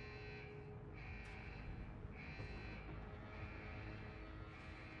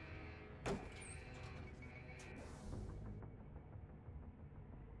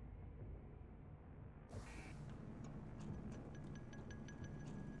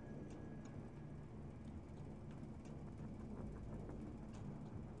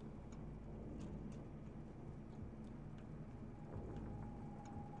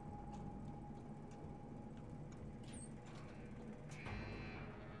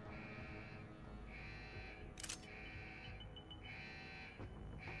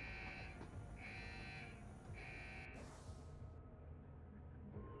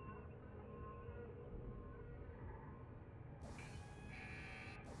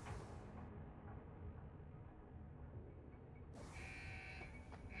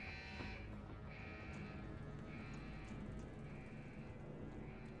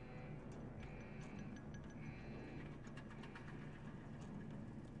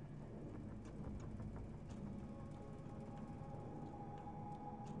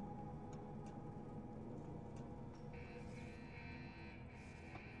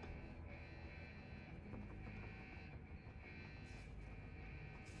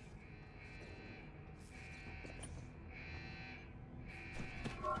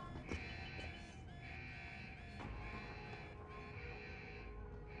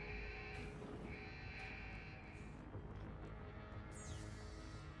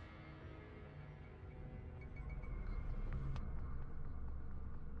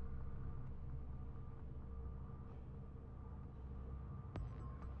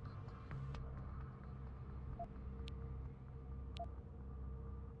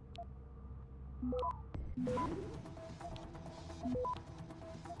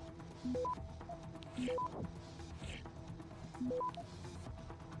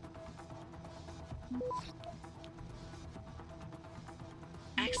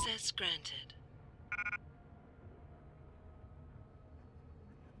 Access granted.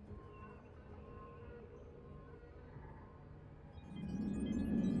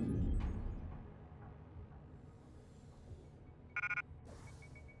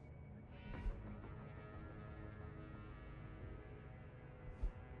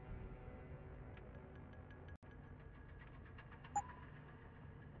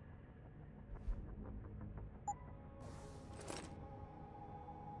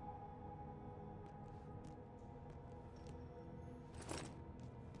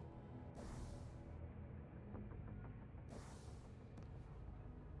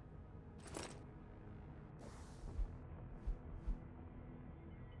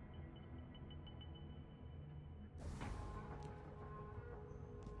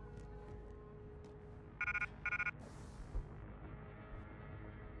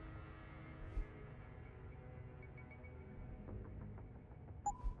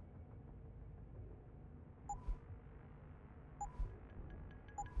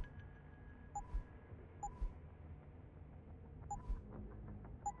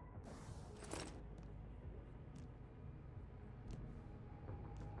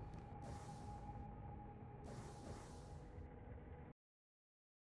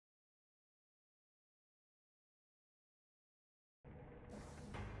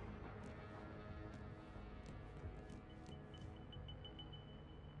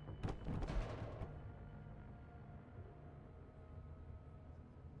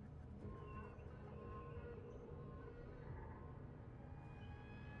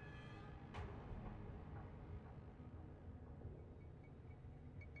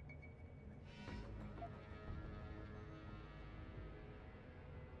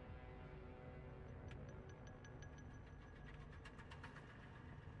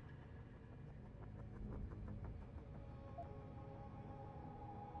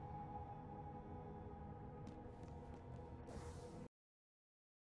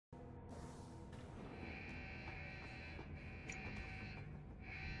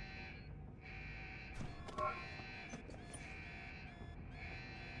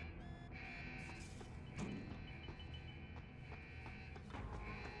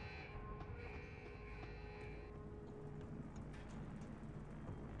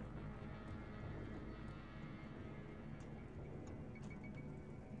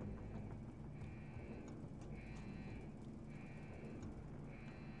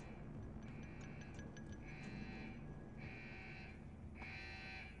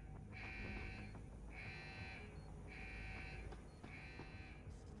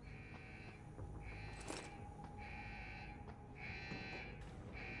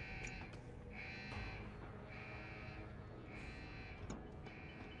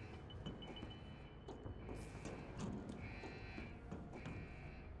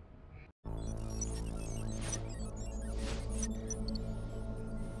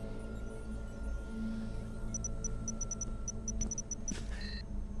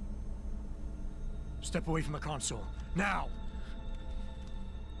 Step away from the console. Now!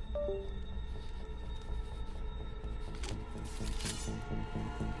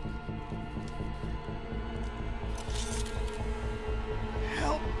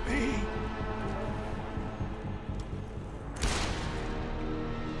 Help me!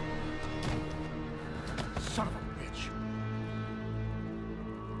 Son of a bitch!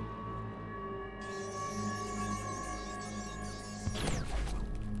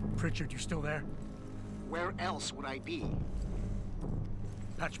 Pritchard, you still there? Where else would I be?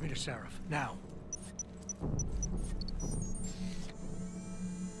 Patch me to Seraph, now.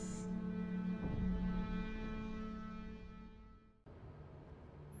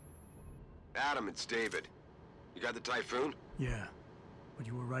 Adam, it's David. You got the Typhoon? Yeah, but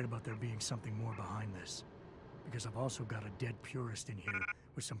you were right about there being something more behind this. Because I've also got a dead purist in here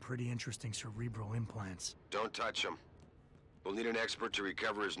with some pretty interesting cerebral implants. Don't touch him. We'll need an expert to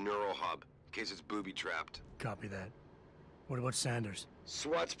recover his neural hub, in case it's booby-trapped. Copy that. What about Sanders?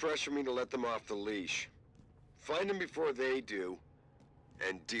 SWAT's pressuring me to let them off the leash. Find them before they do,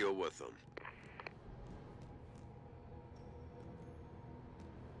 and deal with them.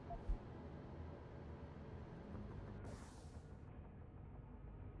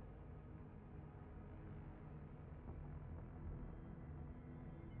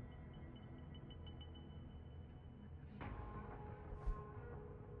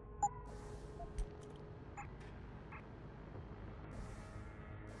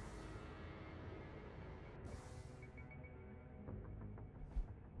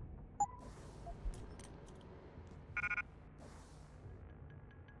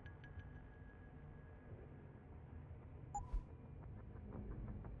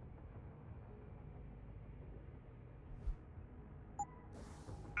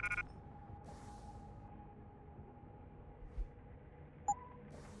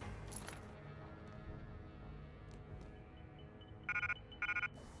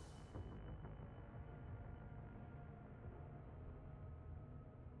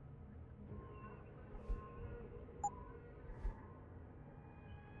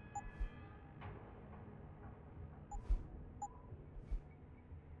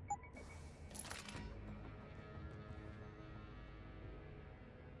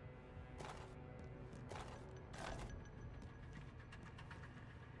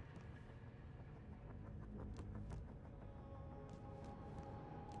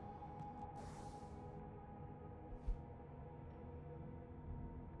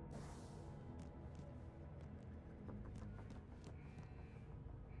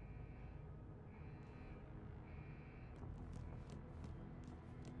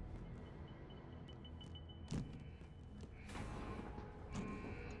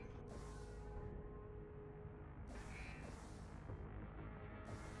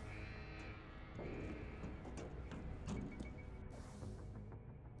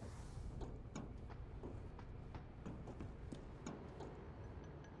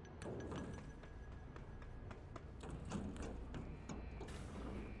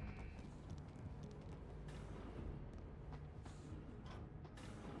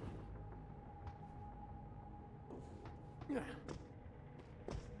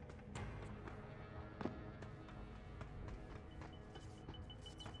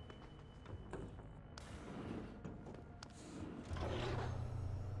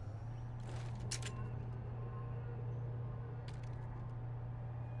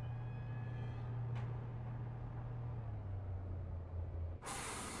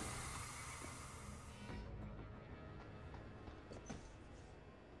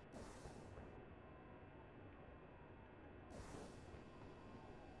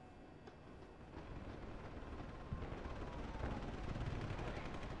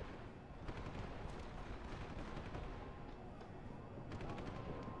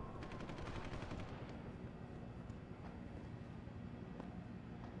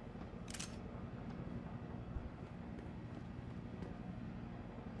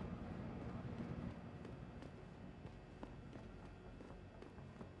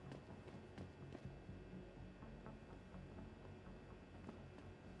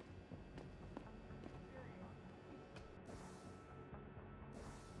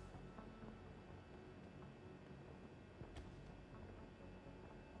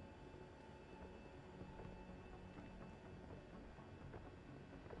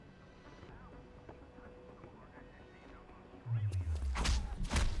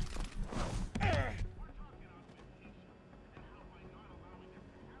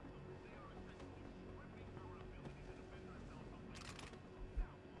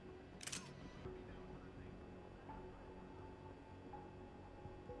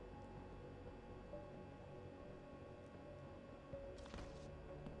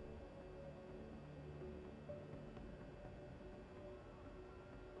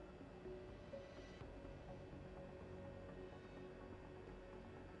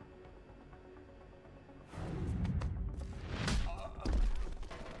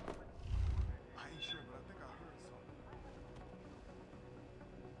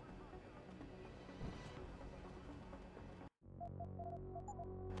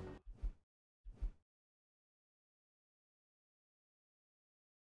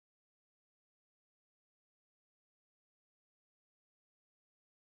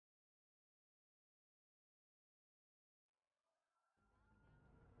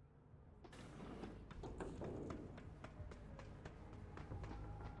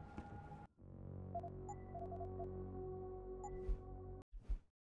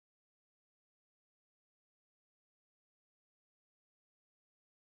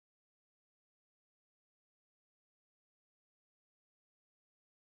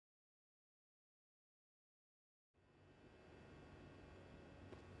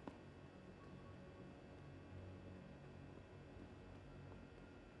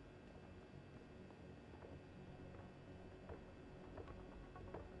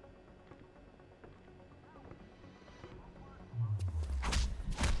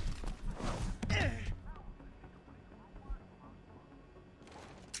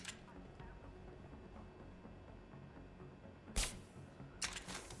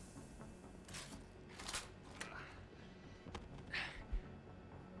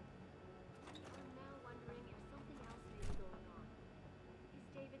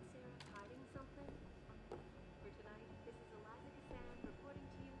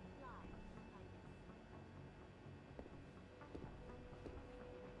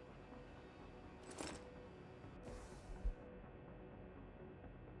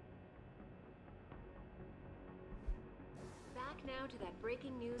 Now to that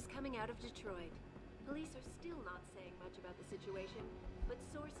breaking news coming out of Detroit. Police are still not saying much about the situation, but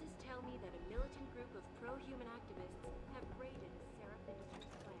sources tell me that a militant group of pro-human activists have raided a Seraph Industries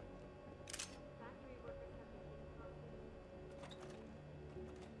plant. Factory workers have been getting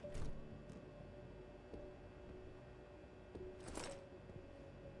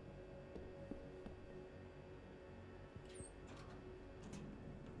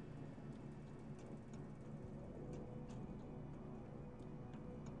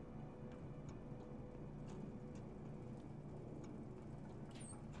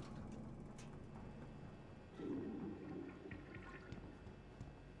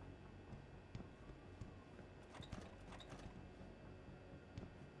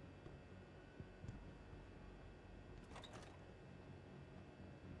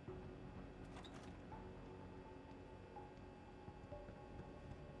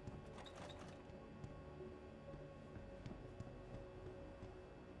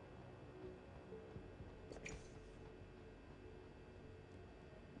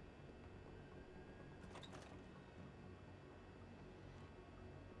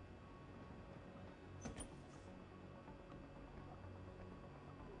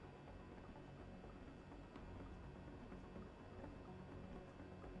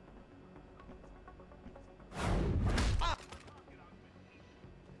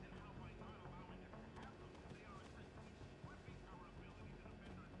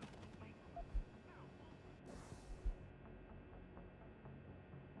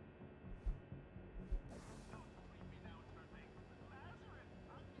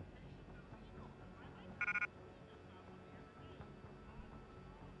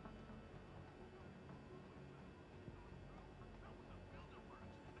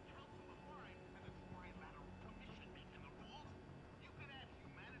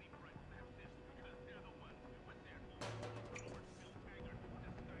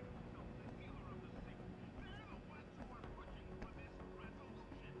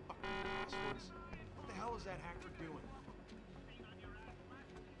hell is that hacker doing?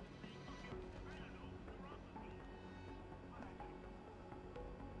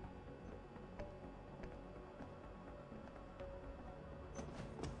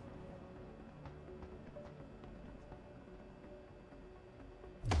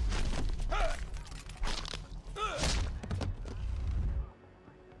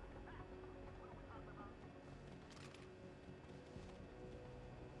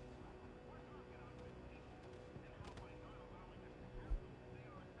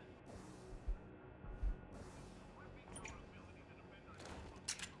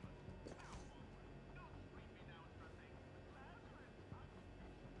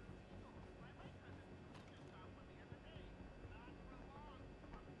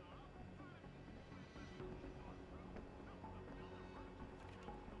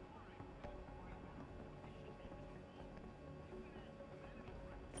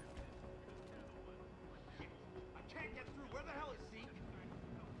 Can't get through. Where the hell is Zeke?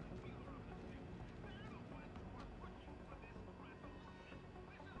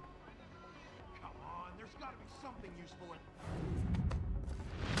 Come on, there's gotta be something useful in...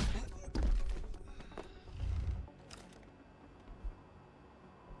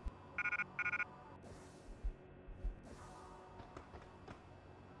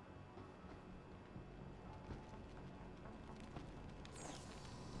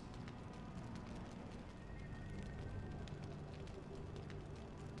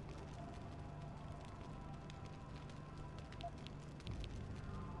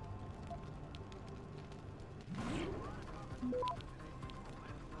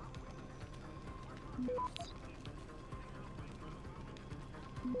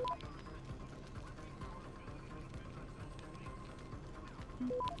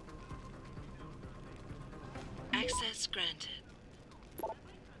 Access granted.